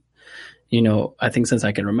I think since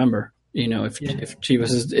I can remember. If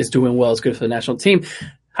Chivas is doing well, it's good for the national team.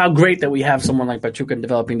 How great that we have someone like Pachuca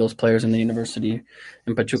developing those players in the university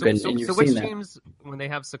in Pachuca. And you've so seen which that. teams, when they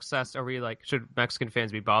have success, are we should Mexican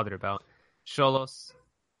fans be bothered about? Xolos,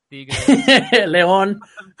 Tigres, León.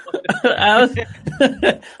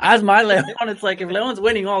 As my León, it's like if León's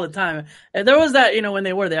winning all the time. And there was that, when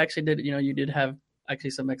they actually did, you did have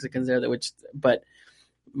actually some Mexicans there but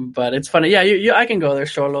But it's funny. Yeah, I can go there,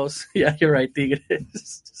 Cholos. Yeah, you're right,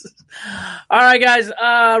 Tigres. All right, guys.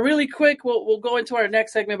 Really quick, we'll go into our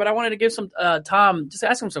next segment. But I wanted to give Tom, just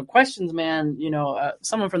ask him some questions, man.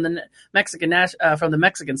 Someone from the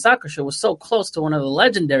Mexican Soccer Show was so close to one of the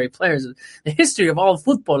legendary players in the history of all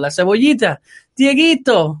football, La Cebollita,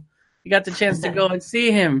 Dieguito. You got the chance to go and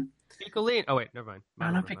see him. Picolín. Oh, wait, never mind. No,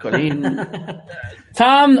 not Picolín.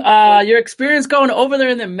 Tom, your experience going over there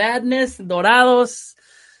in the madness, Dorados,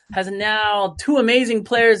 has now two amazing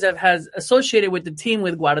players that has associated with the team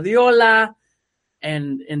with Guardiola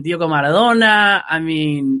and Diego Maradona. I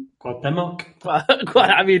mean, Cuauhtémoc.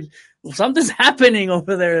 I mean, something's happening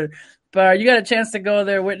over there. But you got a chance to go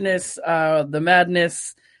there, witness the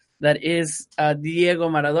madness that is Diego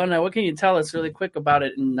Maradona. What can you tell us really quick about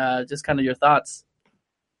it and just kind of your thoughts?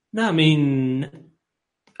 No, I mean,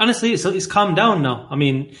 honestly, it's calmed down now. I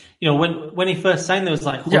mean, when he first signed, there was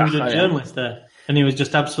like 100 journalists there, and he was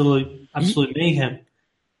just absolute mayhem.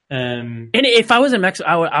 And if I was in Mexico,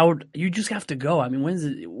 I would. You just have to go. I mean,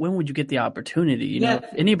 when would you get the opportunity? You know,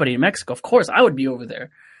 anybody in Mexico, of course, I would be over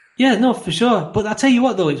there. Yeah, no, for sure. But I tell you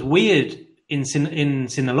what, though, it's weird in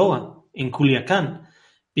Sinaloa, in Culiacan,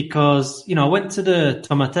 because I went to the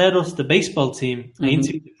Tomateros, the baseball team. I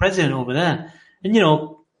interviewed the president over there, and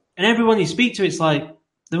and everyone you speak to, it's like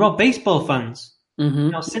they're all baseball fans.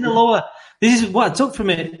 Sinaloa, this is what I took from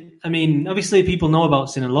it. I mean, obviously people know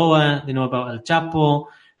about Sinaloa, they know about El Chapo,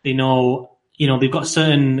 they know, they've got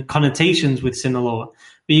certain connotations with Sinaloa.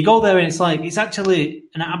 But you go there and it's actually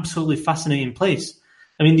an absolutely fascinating place.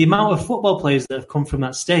 I mean, the amount of football players that have come from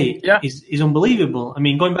that state is unbelievable. I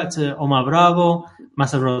mean, going back to Omar Bravo,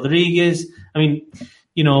 Massa Rodriguez, I mean,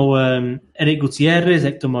 Eric Gutierrez,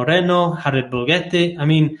 Hector Moreno, Jared Boguete. I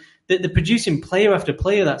mean, they're producing player after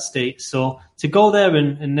player that state. So to go there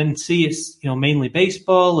and then see it's, mainly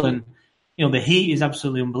baseball and, the heat is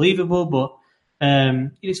absolutely unbelievable, but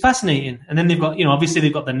it's fascinating. And then they've got, obviously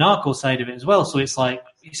they've got the narco side of it as well. So it's like,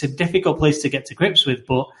 it's a difficult place to get to grips with.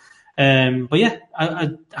 But yeah,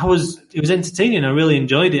 it was entertaining. I really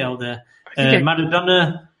enjoyed it out there.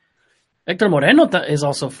 Maradona. Hector Moreno is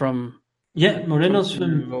also from... Yeah, Moreno's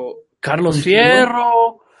from... Carlos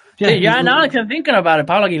Fierro. Yeah, now I'm thinking about it.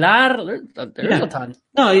 Paulo Aguilar. There's a ton.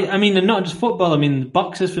 No, I mean, and not just football. I mean,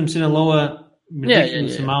 boxers from Sinaloa,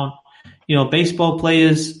 ridiculous amount. Baseball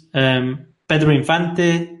players. Pedro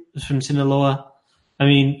Infante was from Sinaloa. I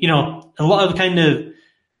mean, a lot of kind of...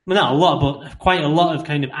 Well, not a lot, but quite a lot of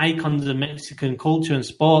kind of icons of Mexican culture and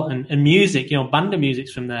sport and music. Banda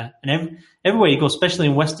music's from there. And everywhere you go, especially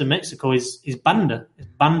in Western Mexico, is banda. It's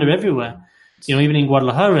banda everywhere. Even in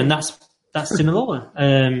Guadalajara, and that's Sinaloa.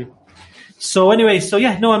 I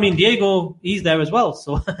mean, Diego, he's there as well.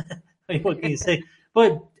 So what can you say?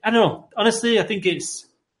 But I don't know. Honestly, I think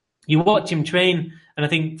you watch him train, and I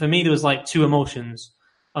think for me there was like two emotions.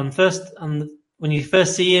 When you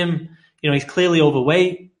first see him, he's clearly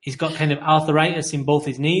overweight. He's got kind of arthritis in both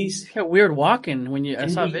his knees. He's got weird walking. I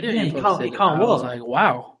saw a video. He can't walk. I was like,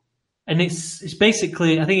 wow. And it's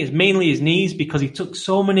basically, I think it's mainly his knees because he took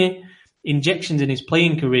so many injections in his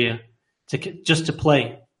playing career just to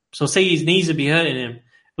play. So say his knees would be hurting him,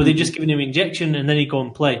 but they're just giving him an injection and then he'd go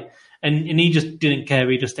and play. And he just didn't care.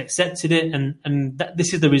 He just accepted it. And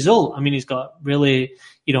this is the result. I mean, he's got really,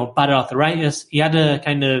 bad arthritis. He had a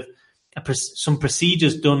kind of some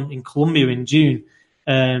procedures done in Colombia in June.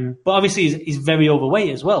 But obviously he's very overweight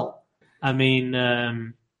as well. I mean,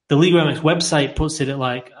 the Liga MX website puts it at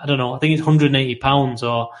like, I don't know, I think it's 180 pounds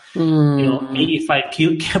or 85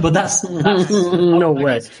 kilos. But that's no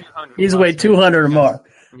way. He's weighed 200 or more.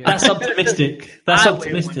 Yeah. That's optimistic. That's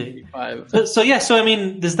optimistic. So I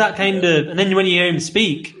mean, there's that kind of, and then when you hear him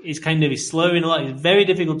speak, he's slurring a lot. It's very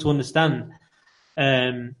difficult to understand.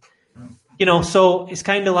 So it's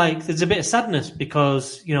kind of like there's a bit of sadness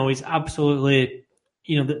because he's absolutely,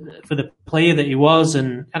 for the player that he was,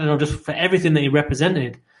 and I don't know, just for everything that he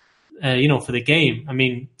represented. For the game. I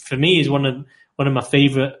mean, for me, he's one of my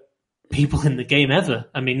favorite people in the game ever.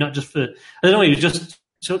 I mean, not just for, I don't know, he was just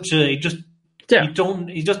such a, he's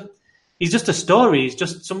just a story. He's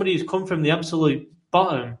just somebody who's come from the absolute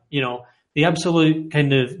bottom, the absolute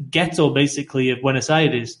kind of ghetto, basically, of Buenos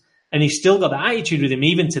Aires. And he's still got that attitude with him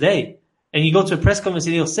even today. And you go to a press conference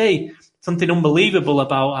and he'll say something unbelievable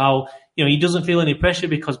about how, he doesn't feel any pressure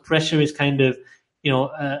because pressure is kind of,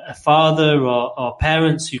 a father or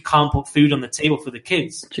parents who can't put food on the table for the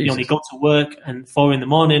kids. Jesus. They go to work and 4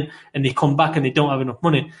 a.m. and they come back and they don't have enough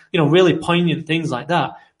money. Really poignant things like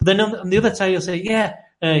that. But then on the other side, you'll say,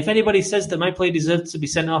 if anybody says that my player deserves to be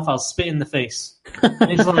sent off, I'll spit in the face.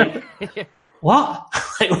 And it's like, what?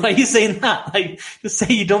 Like, why are you saying that? Like, just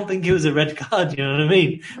say you don't think it was a red card, you know what I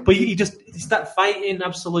mean? But you just start fighting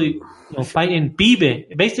absolute, fighting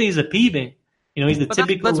PB. Basically, he's a PB. He's the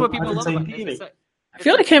typical. That's what people love about PB. I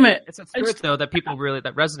feel like him. It's a spirit though that people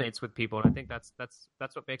that resonates with people, and I think that's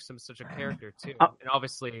what makes him such a character too. And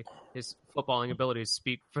obviously, his footballing abilities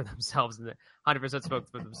speak for themselves, and 100% spoke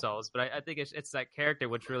for themselves. But I think it's that character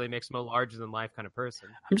which really makes him a larger than life kind of person.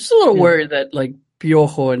 I'm just a little worried that like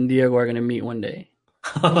Piojo and Diego are going to meet one day.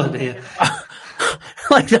 Oh dear!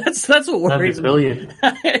 Like that's what worries me. Brilliant.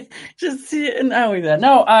 Just see it, not only that.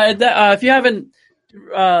 No, if you haven't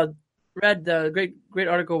read the great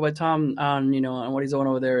article by Tom on on what he's doing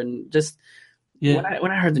over there, and just when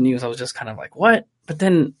I heard the news, I was just kind of like, what? But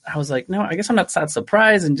then I was like, no, I guess I'm not that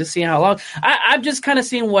surprised, and just seeing how long I've just kind of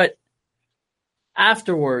seen what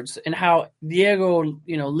afterwards and how Diego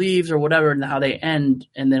leaves or whatever, and how they end,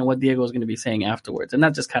 and then what Diego is going to be saying afterwards, and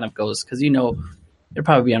that just kind of goes because it'll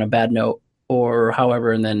probably be on a bad note or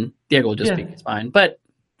however, and then Diego will just speak his mind, but.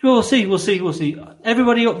 We'll see.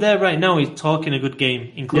 Everybody up there right now is talking a good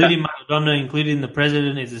game, including Maradona, including the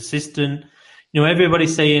president, his assistant.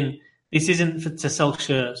 Everybody's saying this isn't to sell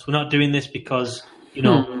shirts. We're not doing this because we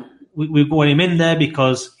want him in there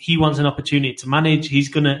because he wants an opportunity to manage.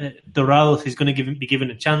 Dorados is going to be given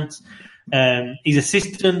a chance. His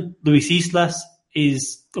assistant, Luis Islas,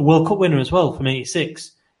 is a World Cup winner as well from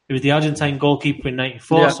 '86. He was the Argentine goalkeeper in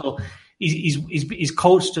 '94. Yeah. So. He's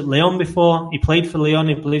coached at Leon before. He played for Leon.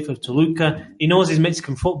 He played for Toluca. He knows his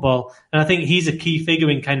Mexican football, and I think he's a key figure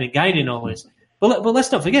in kind of guiding all this. But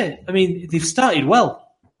let's not forget. I mean, they've started well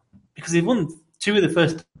because they've won 2 of the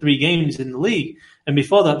first 3 games in the league, and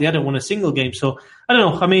before that they hadn't won a single game. So I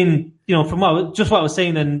don't know. I mean, from what I was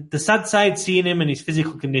saying, and the sad side, seeing him and his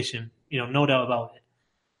physical condition, no doubt about it.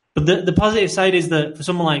 But the positive side is that for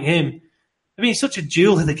someone like him, I mean, he's such a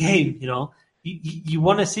jewel of the game. You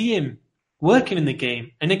want to see him working in the game,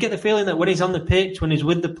 and I get the feeling that when he's on the pitch, when he's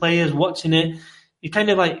with the players watching it,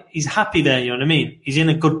 he's happy there. You know what I mean? He's in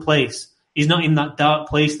a good place. He's not in that dark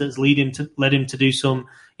place that's led him to do some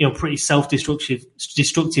pretty self-destructive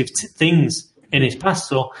things in his past.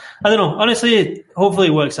 So I don't know. Honestly, hopefully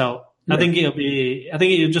it works out. Yeah. I think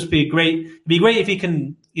it'll just be great. It'd be great if he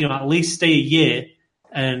can at least stay a year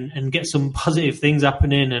and get some positive things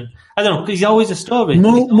happening. And I don't know, because he's always a story.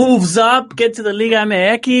 Moves up, get to the Liga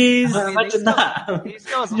MX. Imagine that. He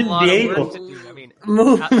still has a lot of work to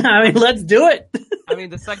do. Let's do it. I mean,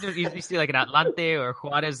 the sectors you see like an Atlante or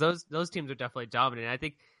Juarez, those teams are definitely dominant. I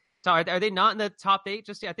think, are they not in the top 8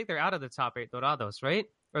 just yet? I think they're out of the top 8, Dorados, right?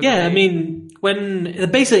 I mean,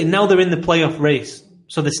 when basically now they're in the playoff race.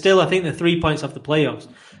 So they're still, I think they're 3 points off the playoffs,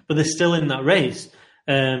 but they're still in that race.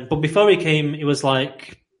 But before he came, it was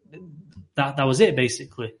like that was it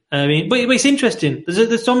basically. I mean, but it's interesting.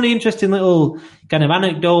 There's so many interesting little kind of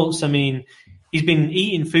anecdotes. I mean, he's been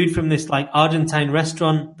eating food from this like Argentine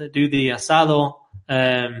restaurant that do the asado,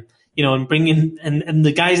 and bringing and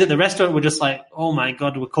the guys at the restaurant were just like, oh my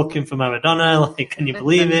god, we're cooking for Maradona. Like, can you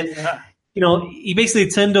believe it? Yeah. He basically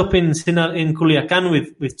turned up in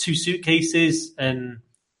Culiacan with 2 suitcases, and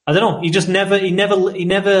I don't know. He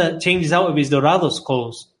never changes out of his Dorados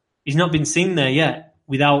clothes. He's not been seen there yet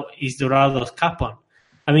without his Dorados cap on.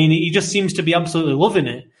 I mean, he just seems to be absolutely loving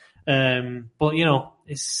it. But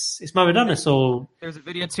it's Maradona. So there's a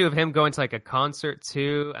video too of him going to like a concert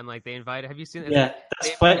too, and like they invited. Have you seen it? Yeah,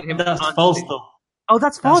 that's false though. Oh,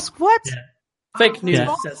 that's false. What? Yeah. Fake news,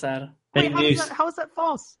 Cesar. Fake news. How is that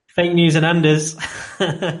false? Fake news, Hernandez. Nah,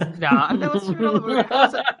 that was true.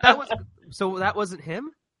 So that wasn't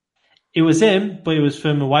him. It was him, but it was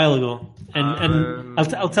from a while ago. And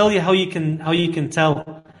I'll tell you how you can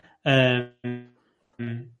tell.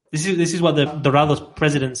 This is what the Dorados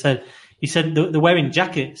president said. He said they're wearing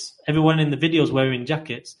jackets. Everyone in the video is wearing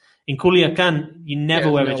jackets. In Culiacan, you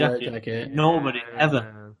never wear a jacket. Nobody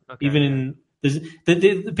ever. Okay. Even in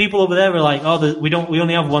the people over there are like, we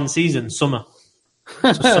only have one season, summer.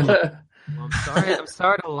 So summer. Well, I'm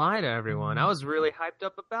sorry to lie to everyone. I was really hyped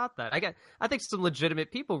up about that. I think some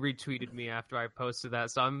legitimate people retweeted me after I posted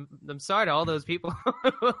that, so I'm sorry to all those people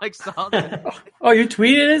who saw that. Oh, you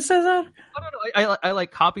tweeted it, Cesar? No. I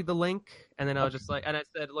copied the link, and then I was just like, and I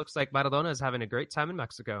said, it looks like Maradona is having a great time in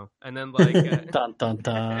Mexico, and then dun dun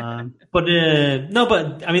dun. But I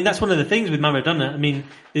mean, that's one of the things with Maradona. I mean,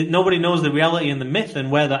 nobody knows the reality and the myth and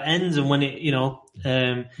where that ends and when it,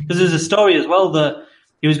 because there's a story as well that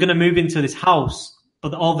he was going to move into this house,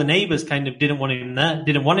 but all the neighbors kind of didn't want him there.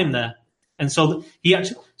 And so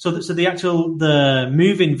the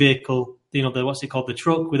moving vehicle, what's it called, the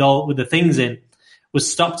truck with the things in,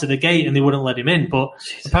 was stopped at the gate and they wouldn't let him in. But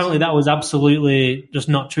apparently that was absolutely just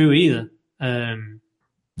not true either.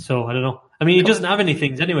 So I don't know. I mean, he doesn't have any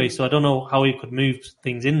things anyway, so I don't know how he could move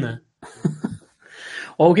things in there.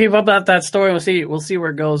 Well, we'll keep up that story. We'll see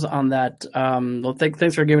where it goes on that. Well,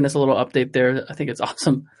 thanks for giving us a little update there. I think it's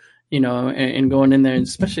awesome, and going in there, and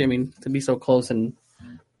especially, I mean, to be so close and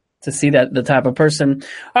to see that the type of person.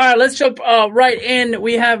 All right, let's jump right in.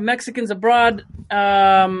 We have Mexicans abroad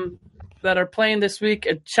that are playing this week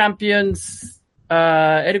at Champions.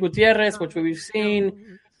 Eric Gutierrez, which we've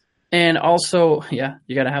seen, and also, yeah,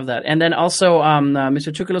 you got to have that. And then also,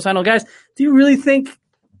 Mr. Chucky Lozano. Guys, do you really think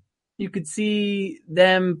you could see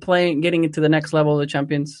them getting into the next level of the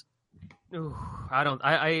Champions? Ooh, I don't.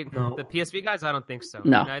 No. The PSV guys, I don't think so.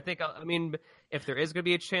 No. And I mean, if there is going to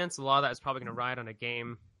be a chance, a lot of that is probably going to ride on a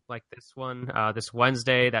game like this one, this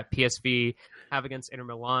Wednesday, that PSV have against Inter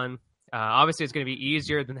Milan. Obviously, it's going to be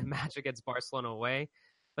easier than the match against Barcelona away,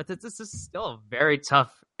 but this is still a very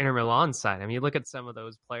tough Inter Milan side. I mean, you look at some of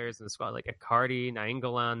those players in the squad, like Icardi,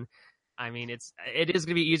 Nainggolan. I mean, it is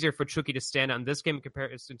going to be easier for Chucky to stand out in this game in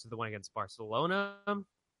comparison to the one against Barcelona.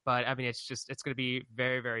 But I mean, it's going to be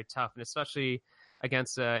very, very tough, and especially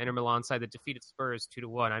against Inter Milan side that defeated Spurs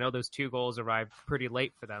 2-1. I know those 2 goals arrived pretty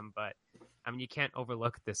late for them, but I mean, you can't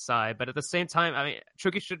overlook this side. But at the same time, I mean,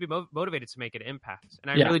 Chucky should be motivated to make an impact,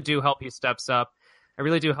 and I really do hope he steps up. I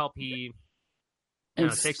really do hope he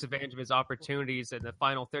takes advantage of his opportunities in the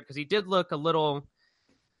final third, because he did look a little.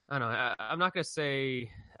 I don't know. I'm not going to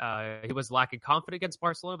say he was lacking confidence against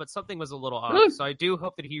Barcelona, but something was a little off. So I do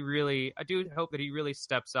hope that he really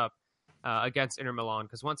steps up against Inter Milan,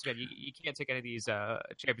 because once again, you can't take any of these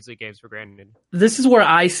Champions League games for granted. This is where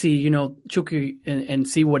I see, Chucky and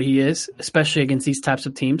see what he is, especially against these types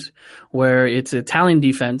of teams where it's Italian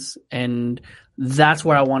defense, and that's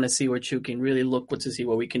where I want to see where Chucky can really look to see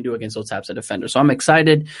what we can do against those types of defenders. So I'm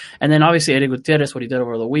excited. And then obviously Eric Gutierrez, what he did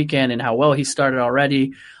over the weekend and how well he started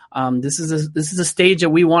already. This is a stage that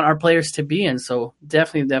we want our players to be in. So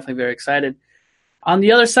definitely very excited. On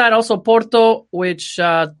the other side, also Porto, which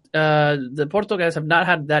the Porto guys have not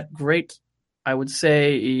had that great, I would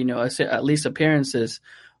say, at least appearances.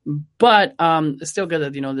 But it's still good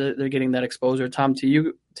that they're getting that exposure. Tom, to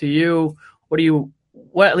you,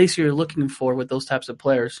 what at least you're looking for with those types of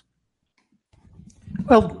players?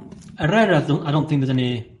 Well, Herrera, I don't think there's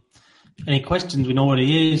any questions. We know what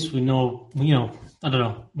he is. We know, I don't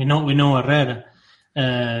know. We know Herrera.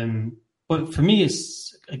 But for me,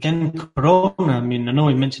 it's again Corona. I mean, I know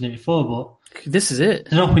we mentioned it before, but this is it.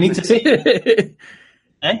 We need to see.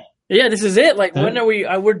 Eh? Yeah, this is it. Like, when are we?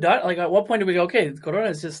 We're done. Like, at what point do we go? Okay, Corona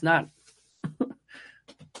is just not.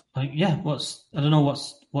 Like, yeah, I don't know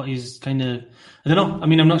what he's kind of. I don't know. I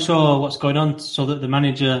mean, I'm not sure what's going on, so that the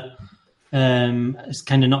manager is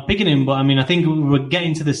kind of not picking him. But I mean, I think we're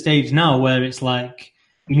getting to the stage now where it's like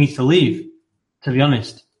he needs to leave. To be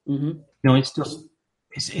honest, it's just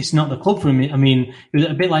it's not the club for him. I mean, it was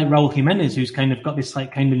a bit like Raul Jimenez, who's kind of got this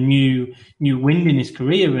like kind of new wind in his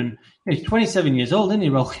career, and he's 27 years old, isn't he?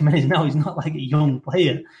 Raul Jimenez now, he's not like a young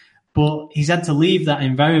player, but he's had to leave that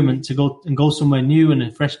environment to go somewhere new and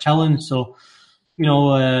a fresh challenge. So,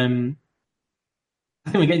 I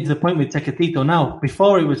think we're getting to the point with Tecatito now.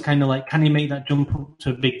 Before it was kind of like, can he make that jump up to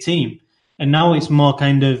a big team? And now it's more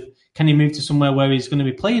kind of, can he move to somewhere where he's going to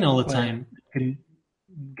be playing all the time, can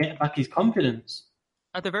get back his confidence?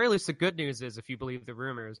 At the very least, the good news is, if you believe the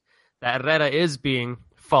rumors, that Herrera is being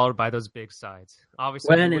followed by those big sides.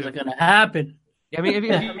 Obviously, when is it going to happen? I mean,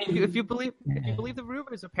 if you believe the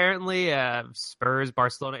rumors, apparently Spurs,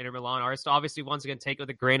 Barcelona, Inter Milan are obviously once again take it with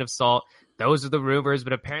a grain of salt. Those are the rumors,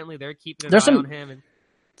 but apparently they're keeping an eye on him. And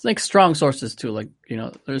it's like strong sources too. Like,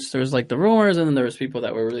 there's like the rumors, and then there's people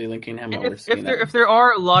that were really linking him. If there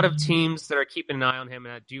are a lot of teams that are keeping an eye on him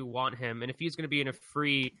and that do want him, and if he's going to be in a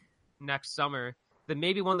free next summer, then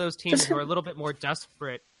maybe one of those teams who are a little bit more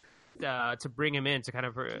desperate to bring him in to kind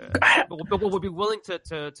of would be willing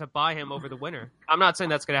to buy him over the winter. I'm not saying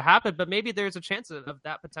that's going to happen, but maybe there's a chance of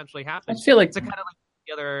that potentially happening. I feel like it's kind of like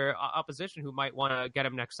the other opposition who might want to get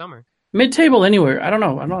him next summer. Mid-table anywhere. I don't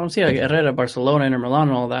know. I don't see like Herrera, Barcelona, Inter Milan,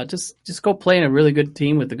 and all that. Just go play in a really good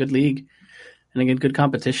team with a good league and again good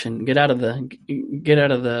competition. Get out of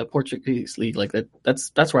the Portuguese league like that.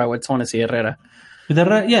 That's where I would want to see Herrera. With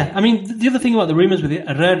Herrera, yeah. I mean, the other thing about the rumors with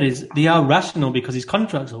Herrera is they are rational because his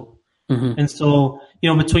contract's up. Mm-hmm. And so,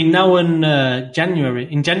 between now and January,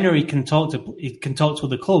 he can talk to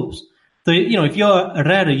other clubs. So, if you're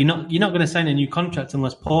Herrera, you're not going to sign a new contract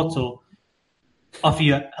unless Porto offer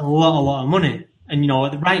you a lot of money. And,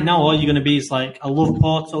 right now, all you're going to be is like, I love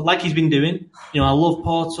Porto, like he's been doing. I love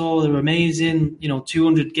Porto, they're amazing.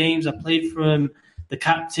 200 games I played for him, the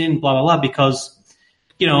captain, blah, blah, blah, because,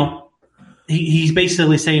 he's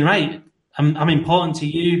basically saying, right, I'm important to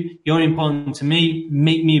you. You're important to me.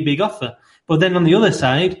 Make me a big offer. But then on the other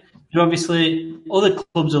side, obviously other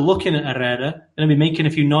clubs are looking at Herrera and be making a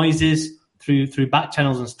few noises through back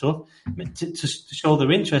channels and stuff to show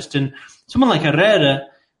their interest. And someone like Herrera,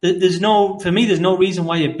 there's no reason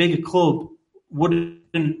why a bigger club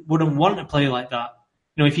wouldn't want a player like that.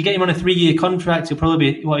 If you get him on a 3-year contract, he'll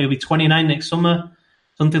be 29 next summer,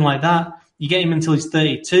 something like that. You get him until he's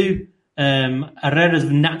 32. Herrera's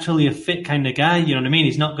naturally a fit kind of guy. You know what I mean?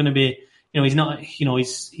 He's not going to be, he's not,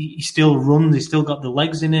 he still runs. He's still got the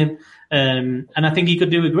legs in him. And I think he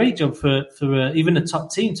could do a great job for even a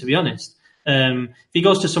top team, to be honest. If he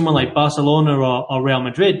goes to someone like Barcelona or Real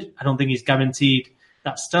Madrid, I don't think he's guaranteed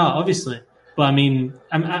that start, obviously. But I mean,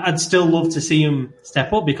 I'd still love to see him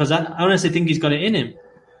step up because I honestly think he's got it in him.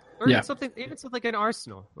 Or even something like an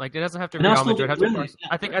Arsenal. Like, it doesn't have to be Real Madrid.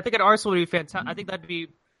 I think an Arsenal would be fantastic. I think that'd be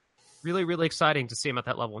really, really exciting to see him at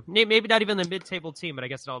that level. Maybe not even the mid-table team, but I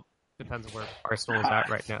guess it all depends on where Arsenal is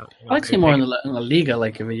at right now. I like to see more in the Liga,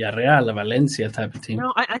 like a Villarreal, a Valencia type of team.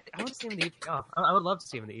 No, I want to see him in the EPL. I would love to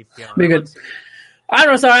see him in the EPL. Be good. I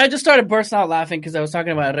don't know. Sorry, I just started bursting out laughing because I was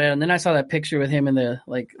talking about Herrera, and then I saw that picture with him in the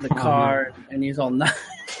car, and he's all nice.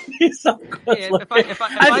 He's so good. Yeah,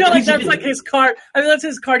 I feel like that's like his card. I mean, that's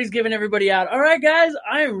his card he's giving everybody out. All right, guys,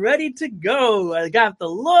 I am ready to go. I got the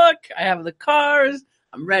look. I have the cars.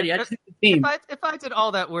 I'm ready. I took the team. If I did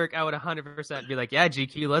all that work, I would 100% be like, yeah,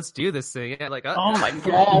 GQ, let's do this thing. Yeah, like, oh my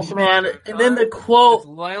gosh, man! And then the quote,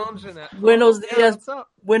 "Buenos dias,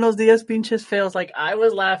 Buenos dias, pinches feos." Like, I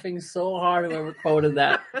was laughing so hard whoever quoted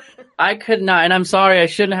that. I could not, and I'm sorry, I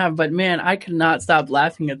shouldn't have, but man, I could not stop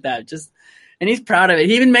laughing at that. And he's proud of it.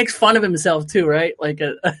 He even makes fun of himself too, right? Like,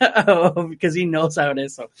 because he knows how it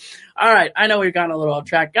is. So, all right, I know we've gone a little off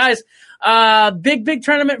track, guys. Big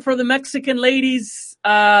tournament for the Mexican ladies.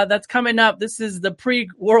 That's coming up. This is the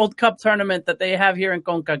pre-World Cup tournament that they have here in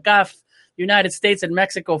CONCACAF. United States and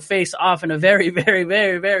Mexico face off in a very, very,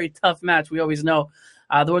 very, very tough match. We always know.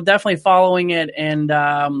 We're definitely following it, and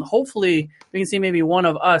hopefully we can see maybe one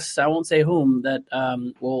of us, I won't say whom, that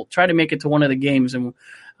will try to make it to one of the games, and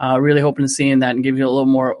really hoping to see in that and give you a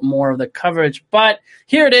little more of the coverage. But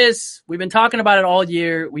here it is. We've been talking about it all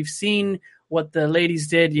year. We've seen what the ladies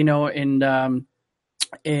did, in the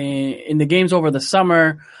games over the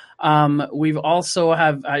summer. We've also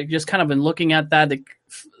I just kind of been looking at that,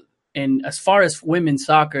 and as far as women's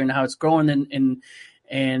soccer and how it's growing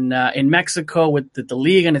in Mexico with the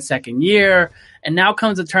league in its second year, and now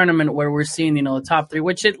comes a tournament where we're seeing the top three,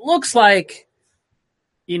 which it looks like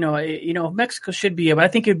Mexico should be, but I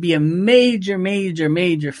think it'd be a major, major,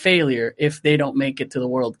 major failure if they don't make it to the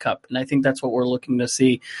World Cup. And I think that's what we're looking to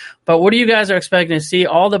see. But what do you guys are expecting to see?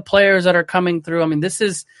 All the players that are coming through. I mean, this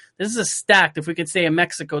is a stacked, if we could say, a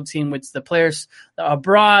Mexico team with the players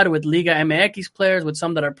abroad, with Liga MX players, with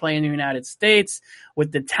some that are playing in the United States,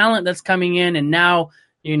 with the talent that's coming in. And now,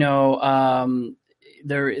 there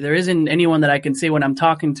isn't anyone that I can say when I'm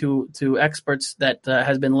talking to experts that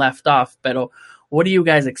has been left off. But what are you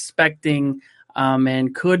guys expecting?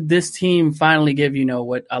 And could this team finally give,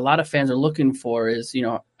 what a lot of fans are looking for is,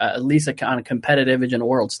 at least on a competitive edge in a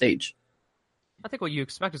world stage? I think what you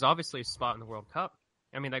expect is obviously a spot in the World Cup.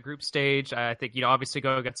 I mean, that group stage, I think, obviously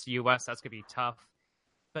go against the U.S., that's going to be tough.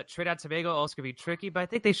 But Trinidad and Tobago also going to be tricky, but I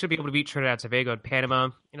think they should be able to beat Trinidad and Tobago and Panama.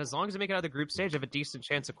 And as long as they make it out of the group stage, they have a decent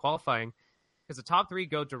chance of qualifying because the top three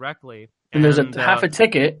go directly. And there's half a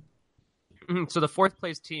ticket. So the fourth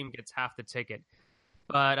place team gets half the ticket.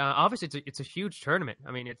 But obviously, it's a huge tournament.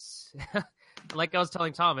 I mean, it's like I was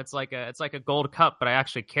telling Tom, it's like a gold cup, but I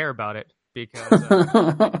actually care about it because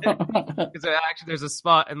actually there's a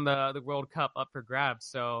spot in the World Cup up for grabs.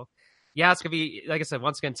 So yeah, it's gonna be, like I said,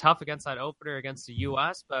 once again tough against that opener against the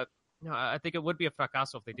U.S. But I think it would be a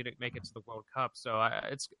fracaso if they didn't make it to the World Cup. So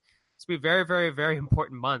it's gonna be a very, very, very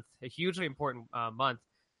important month, a hugely important month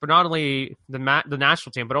for not only the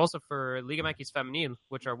national team but also for Liga MX Femenil,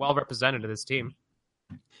 which are well represented in this team.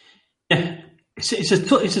 Yeah, it's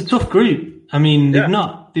a tough group. I mean, they've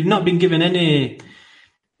not been given any.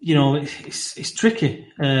 It's tricky.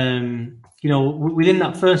 Within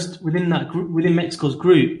Mexico's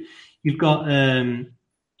group, you've got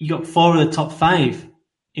four of the top five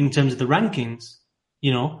in terms of the rankings.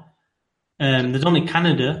 There's only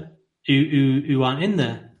Canada who aren't in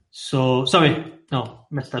there. So sorry, no,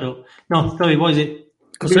 messed that up. No, sorry, what is it?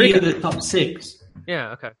 Three of the top six. Yeah,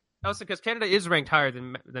 okay. Also, because Canada is ranked higher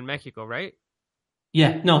than Mexico, right?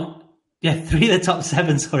 Yeah, no. Yeah, three of the top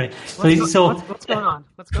seven, sorry. What's going on?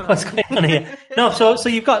 What's going on here? No, so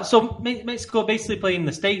you've got Mexico basically playing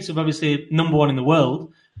the States, of obviously number one in the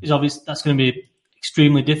world. Is obvious that's going to be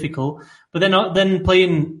extremely difficult. But then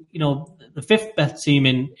playing, the fifth best team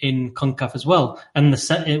in CONCACAF as well, and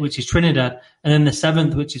which is Trinidad, and then the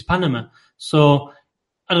seventh, which is Panama. So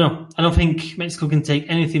I don't know. I don't think Mexico can take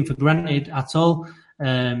anything for granted at all.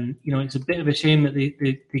 It's a bit of a shame that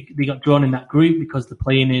they got drawn in that group because they're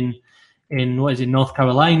playing in North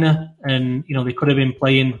Carolina, and they could have been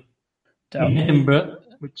playing in Edinburgh,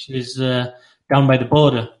 which is down by the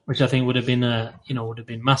border, which I think would have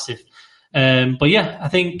been massive. But yeah, I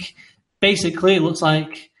think basically it looks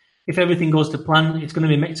like if everything goes to plan, it's going to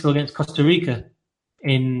be Mexico against Costa Rica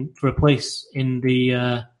for a place in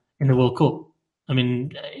the World Cup. I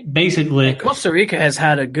mean, basically, Costa Rica has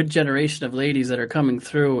had a good generation of ladies that are coming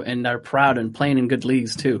through and are proud and playing in good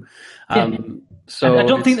leagues too. So I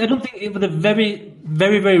don't think it would have very,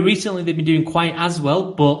 very, very recently they've been doing quite as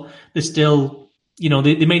well, but they're still,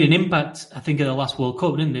 they made an impact. I think at the last World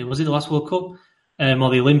Cup, didn't they? Was it the last World Cup or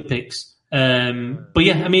the Olympics? But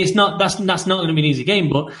yeah, I mean, that's not going to be an easy game.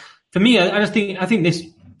 But for me, I think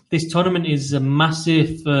this tournament is a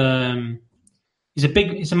massive.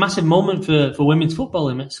 It's a massive moment for women's football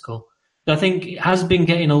in Mexico. I think it has been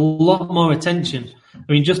getting a lot more attention.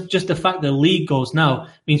 I mean, just the fact the league goes now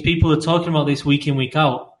means people are talking about this week in, week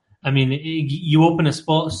out. I mean, you open a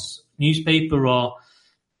sports newspaper or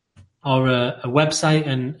a website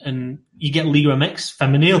and you get Liga MX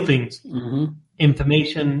femenil things,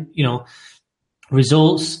 information,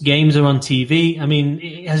 results, games are on TV. I mean,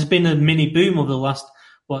 it has been a mini boom over the last,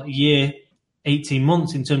 year, 18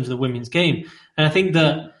 months in terms of the women's game. And I think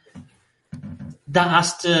that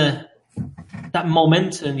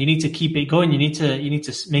momentum, you need to keep it going. You need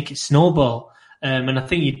to make it snowball. And I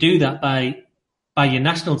think you do that by your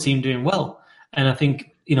national team doing well. And I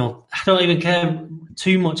think, I don't even care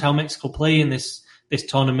too much how Mexico play in this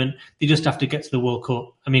tournament. They just have to get to the World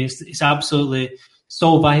Cup. I mean, it's absolutely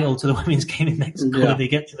so vital to the women's game in Mexico that they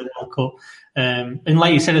get to the World Cup. And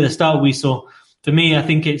like you said at the start, for me, I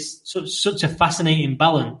think it's such a fascinating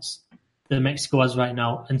balance that Mexico has right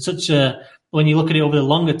now, and when you look at it over the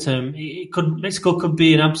longer term, Mexico could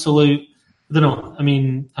be an absolute. I don't know. I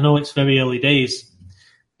mean, I know it's very early days,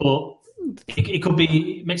 but it could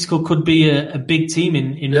be Mexico could be a big team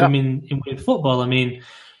in women football. I mean,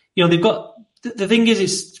 they've got the thing is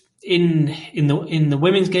it's in the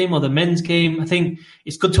women's game or the men's game. I think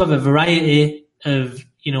it's good to have a variety of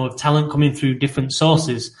talent coming through different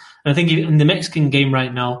sources. And I think in the Mexican game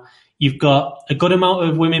right now, you've got a good amount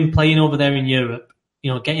of women playing over there in Europe,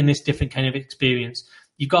 getting this different kind of experience.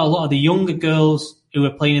 You've got a lot of the younger girls who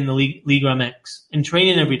are playing in the Liga MX and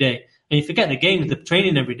training every day. And you forget the games, they're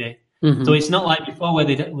training every day. Mm-hmm. So it's not like before where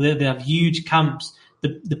they have huge camps.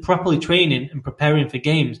 They're properly training and preparing for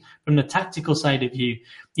games from the tactical side of view,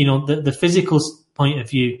 the physical point of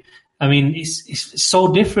view. I mean, it's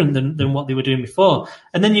so different than what they were doing before.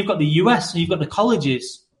 And then you've got the US, so you've got the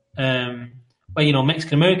colleges, where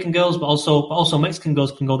Mexican American girls, but also Mexican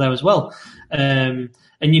girls can go there as well, and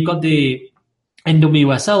you've got the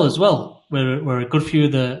NWSL as well, where a good few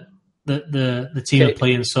of the team are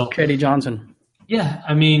playing. So Katie Johnson, yeah,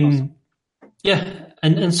 I mean, yeah,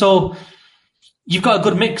 and so you've got a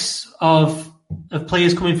good mix of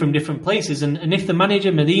players coming from different places, and if the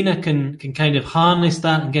manager Medina can kind of harness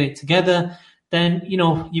that and get it together, then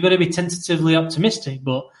you've got to be tentatively optimistic,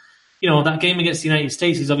 but. That game against the United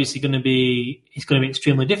States is obviously going to be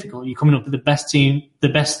extremely difficult. You're coming up with the best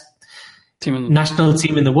national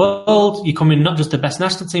team in the world. You're coming not just the best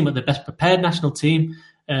national team, but the best prepared national team.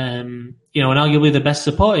 And arguably the best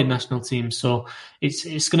supported national team. So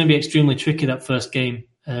it's going to be extremely tricky, that first game.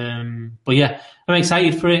 But yeah, I'm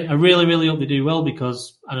excited for it. I really, really hope they do well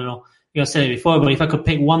because I don't know. I said it before, but if I could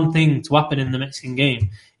pick one thing to happen in the Mexican game,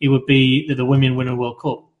 it would be that the women win a World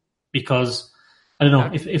Cup because. I don't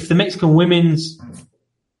know if the Mexican women's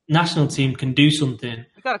national team can do something.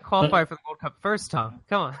 We got to qualify for the World Cup first, Tom.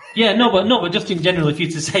 Come on. Yeah, but just in general, if you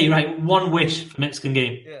to say right, one wish for Mexican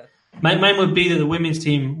game, mine would be that the women's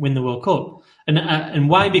team win the World Cup, and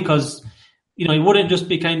why? Because it wouldn't just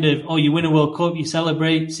be kind of you win a World Cup, you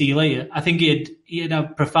celebrate, see you later. I think it'd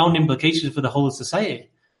have profound implications for the whole of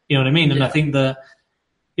society. You know what I mean? And I think that.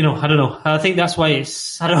 I don't know. I think that's why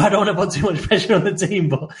it's. I don't want to put too much pressure on the team,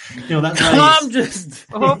 but that's why. I'm just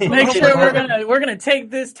make sure we're gonna take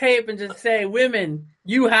this tape and just say, women,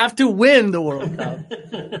 you have to win the World Cup.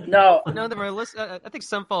 No, I think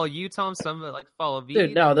some follow you, Tom. Some follow V.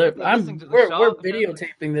 Dude, no, we're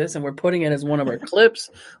videotaping this and we're putting it as one of our clips.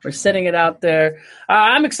 We're setting it out there.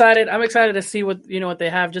 I'm excited. I'm excited to see what they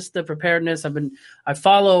have. Just the preparedness. I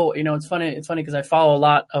follow. It's funny because I follow a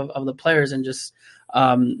lot of the players and just.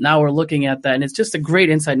 Now we're looking at that, and it's just a great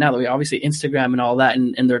insight now that we obviously Instagram and all that,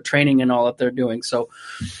 and their training and all that they're doing. So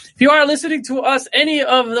if you are listening to us, any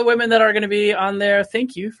of the women that are going to be on there,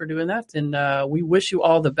 thank you for doing that, and we wish you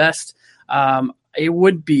all the best. It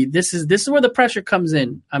would be this is where the pressure comes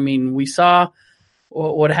in. I mean, we saw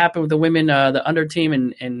what happened with the women, the under team,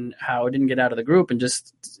 and how it didn't get out of the group, and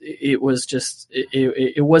it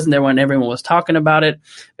wasn't there when everyone was talking about it.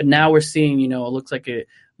 But now we're seeing, it looks like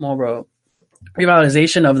more of a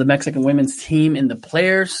revitalization of the Mexican women's team and the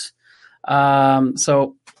players.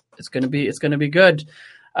 So it's gonna be good.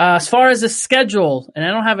 As far as the schedule, and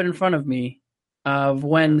I don't have it in front of me, of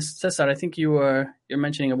when, Cesar, I think you're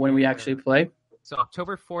mentioning of when we actually play. So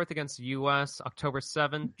October 4th against the U.S., October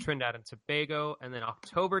 7th, Trinidad and Tobago, and then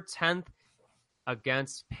October 10th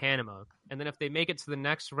against Panama. And then if they make it to the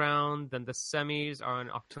next round, then the semis are on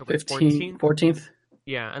October 14th.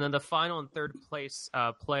 Yeah, and then the final and third place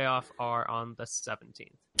playoff are on the 17th.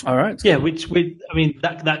 All right. Yeah,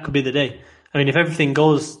 that could be the day. I mean, if everything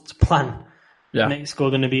goes to plan, Mexico are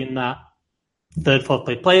going to be in that third, fourth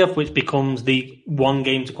place playoff, which becomes the one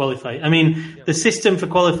game to qualify. I mean, the system for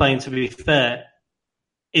qualifying, to be fair,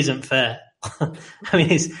 isn't fair. I mean,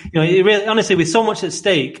 it's it really, honestly, with so much at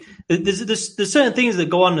stake, there's certain things that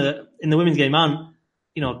go on in the women's game aren't,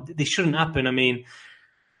 they shouldn't happen. I mean,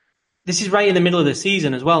 this is right in the middle of the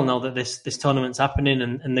season as well now that this tournament's happening,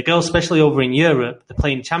 and the girls, especially over in Europe, they're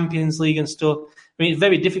playing Champions League and stuff. I mean, it's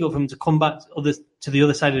very difficult for them to come back to the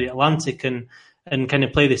other side of the Atlantic and kind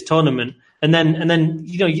of play this tournament. And then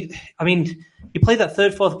you play that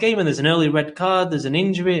third, fourth game and there's an early red card, there's an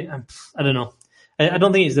injury. I don't know. I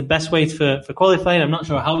don't think it's the best way for qualifying. I'm not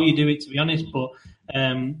sure how you do it, to be honest, but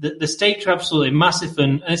the stakes are absolutely massive.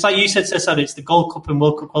 And it's like you said, Cesar, it's the Gold Cup and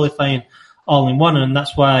World Cup qualifying all in one, and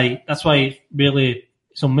that's why really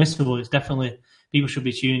it's unmissable. It's definitely, people should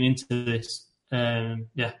be tuning into this. Yeah,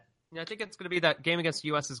 I think it's going to be that game against the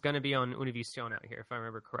U.S. is going to be on Univision out here, if I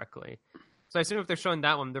remember correctly. So I assume if they're showing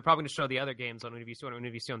that one, they're probably going to show the other games on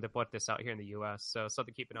Univision Deportes out here in the U.S. So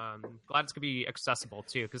something to keep an eye on. I'm glad it's going to be accessible,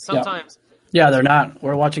 too, because sometimes... Yeah, they're not.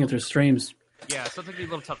 We're watching it through streams. Yeah, something can be a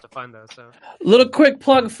little tough to find, though. So, little quick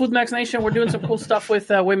plug, Food Max Nation. We're doing some cool stuff with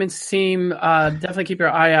women's team. Definitely keep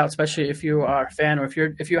your eye out, especially if you are a fan, or if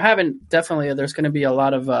you haven't. Definitely, there's going to be a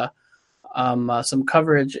lot of some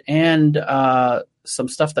coverage and some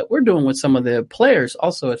stuff that we're doing with some of the players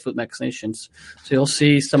also at Food Max Nations. So you'll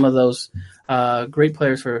see some of those great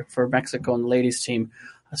players for Mexico and the ladies team.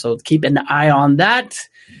 So keep an eye on that,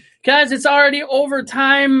 guys. It's already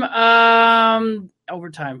overtime.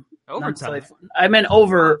 Overtime. I meant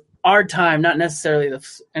over our time, not necessarily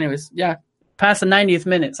anyways, yeah. Past the 90th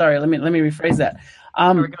minute. Sorry, let me rephrase that.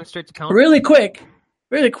 We're going straight to count. Really quick.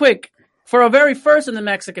 For a very first in the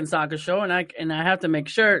Mexican Soccer Show, and I have to make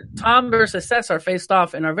sure, Tom versus Cesar faced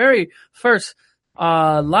off in our very first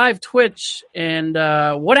live Twitch. And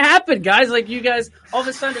what happened, guys? Like, you guys all of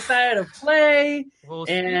a sudden decided to play. Well,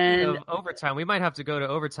 speaking of overtime, we might have to go to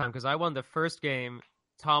overtime because I won the first game.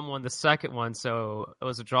 Tom won the second one, so it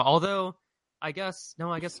was a draw. Although, I guess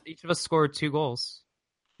each of us scored 2 goals.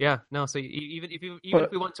 Yeah, no. So even if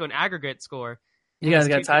we went to an aggregate score, you guys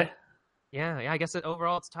got tied. Yeah. I guess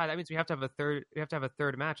overall it's tied. That means we have to have a third. We have to have a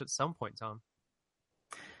third match at some point, Tom.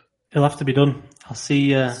 It'll have to be done. I'll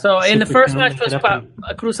see. So in the first match was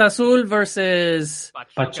Cruz Azul versus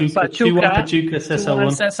Pachuca. 2-1 Pachuca.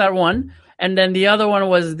 Cesar won. And then the other one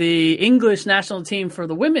was the English national team for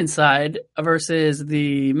the women's side versus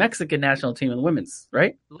the Mexican national team of the women's,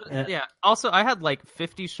 right? Yeah. Also, I had like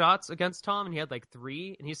 50 shots against Tom, and he had like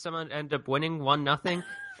 3, and he somehow ended up winning 1-0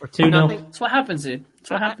 or 2-0. That's what happens, dude. That's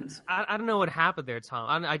what happens. I don't know what happened there,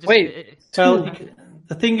 Tom. I just wait.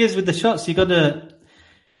 The thing is with the shots, you gotta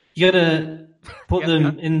put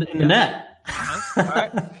them in the net. All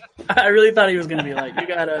right. I really thought he was gonna be like, you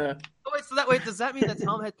gotta. Oh, wait, does that mean that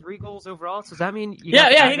Tom had 3 goals overall? So does that mean he got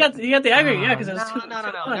the aggregate? Yeah, because it was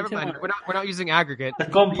no. Never mind. We're not using aggregate.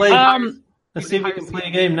 Go and play. Let's see if we can play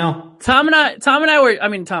a game now. Tom and I were. I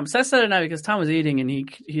mean, Cesar and I, because Tom was eating and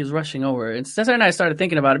he was rushing over. And Cesar and I started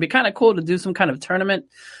thinking about it. It'd be kind of cool to do some kind of tournament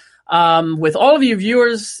with all of you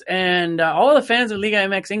viewers and all the fans of Liga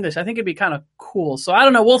MX English. I think it'd be kind of cool. So I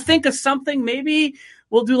don't know. We'll think of something. Maybe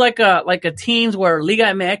we'll do like a teams where Liga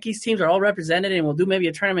MX teams are all represented, and we'll do maybe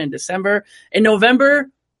a tournament in December. In November,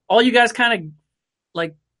 all you guys kind of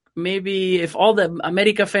like maybe if all the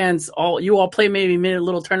America fans, you all play maybe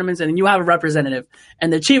little tournaments, and you have a representative,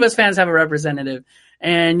 and the Chivas fans have a representative,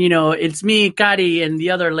 and it's me, Cari, and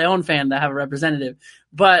the other Leon fan that have a representative.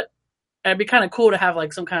 But it'd be kind of cool to have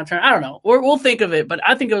like some kind of turn. I don't know. We'll think of it, but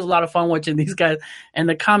I think it was a lot of fun watching these guys and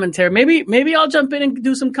the commentary. Maybe I'll jump in and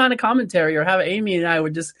do some kind of commentary, or have Amy and I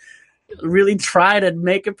would just really try to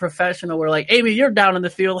make it professional. We're like, Amy, you're down in the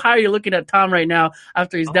field. How are you looking at Tom right now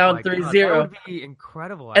after he's down 3-0? That would be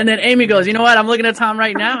incredible. And then Amy goes, you know what? I'm looking at Tom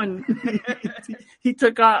right now, and he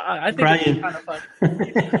took off. I think it's kind of fun.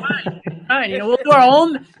 Fine. You know,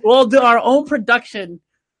 we'll do our own production,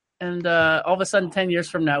 and all of a sudden, 10 years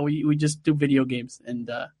from now, we just do video games,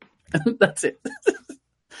 and that's it.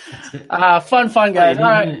 Fun, guys. All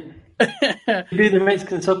right. Do the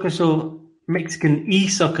Mexican soccer show. Mexican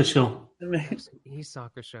e-soccer show.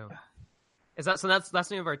 E-soccer show. Is that so? That's the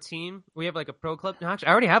name of our team. We have like a pro club. No, actually,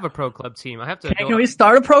 I already have a pro club team. I have to. Can we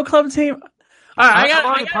start a pro club team? All right, I'm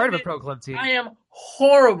already part of a pro club team. I am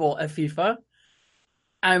horrible at FIFA.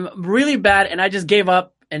 I'm really bad, and I just gave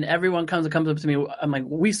up. And everyone comes up to me. I'm like,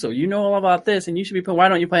 Wiso, you know all about this, and you should be playing. Why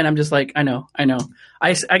don't you play? And I'm just like, I know.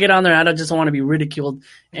 I get on there, and I just don't want to be ridiculed.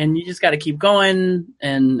 And you just got to keep going.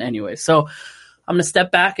 And anyway, so I'm going to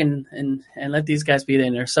step back and let these guys be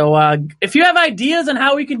in there. So if you have ideas on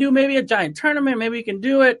how we can do maybe a giant tournament, maybe we can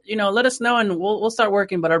do it, let us know, and we'll start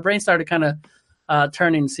working. But our brain started kind of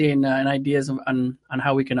turning, seeing and ideas on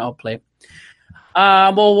how we can all play.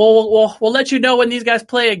 We'll let you know when these guys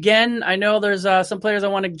play again. I know there's some players I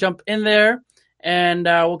want to jump in there, and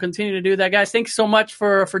we'll continue to do that. Guys, thanks so much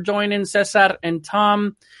for joining Cesar and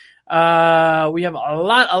Tom. We have a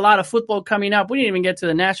lot of football coming up. We didn't even get to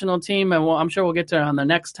the national team, and I'm sure we'll get to it on the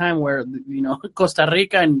next time where, Costa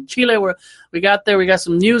Rica and Chile, where we got there. We got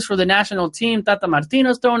some news for the national team. Tata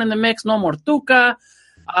Martino's thrown in the mix. No more Tuca.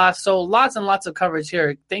 So lots and lots of coverage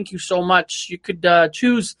here. Thank you so much. You could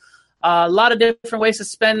choose a lot of different ways to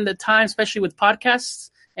spend the time, especially with podcasts,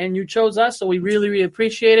 and you chose us, so we really, really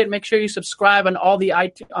appreciate it. Make sure you subscribe on all the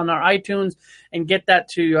on our iTunes and get that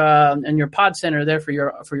to in your pod center there for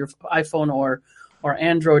your iPhone or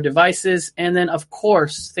Android devices. And then, of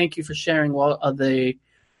course, thank you for sharing the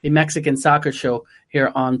Mexican Soccer Show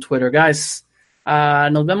here on Twitter, guys.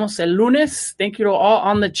 Nos vemos el lunes. Thank you to all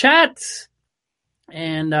on the chat,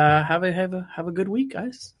 and have a good week,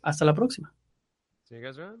 guys. Hasta la próxima. See you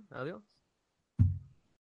guys around. Adios.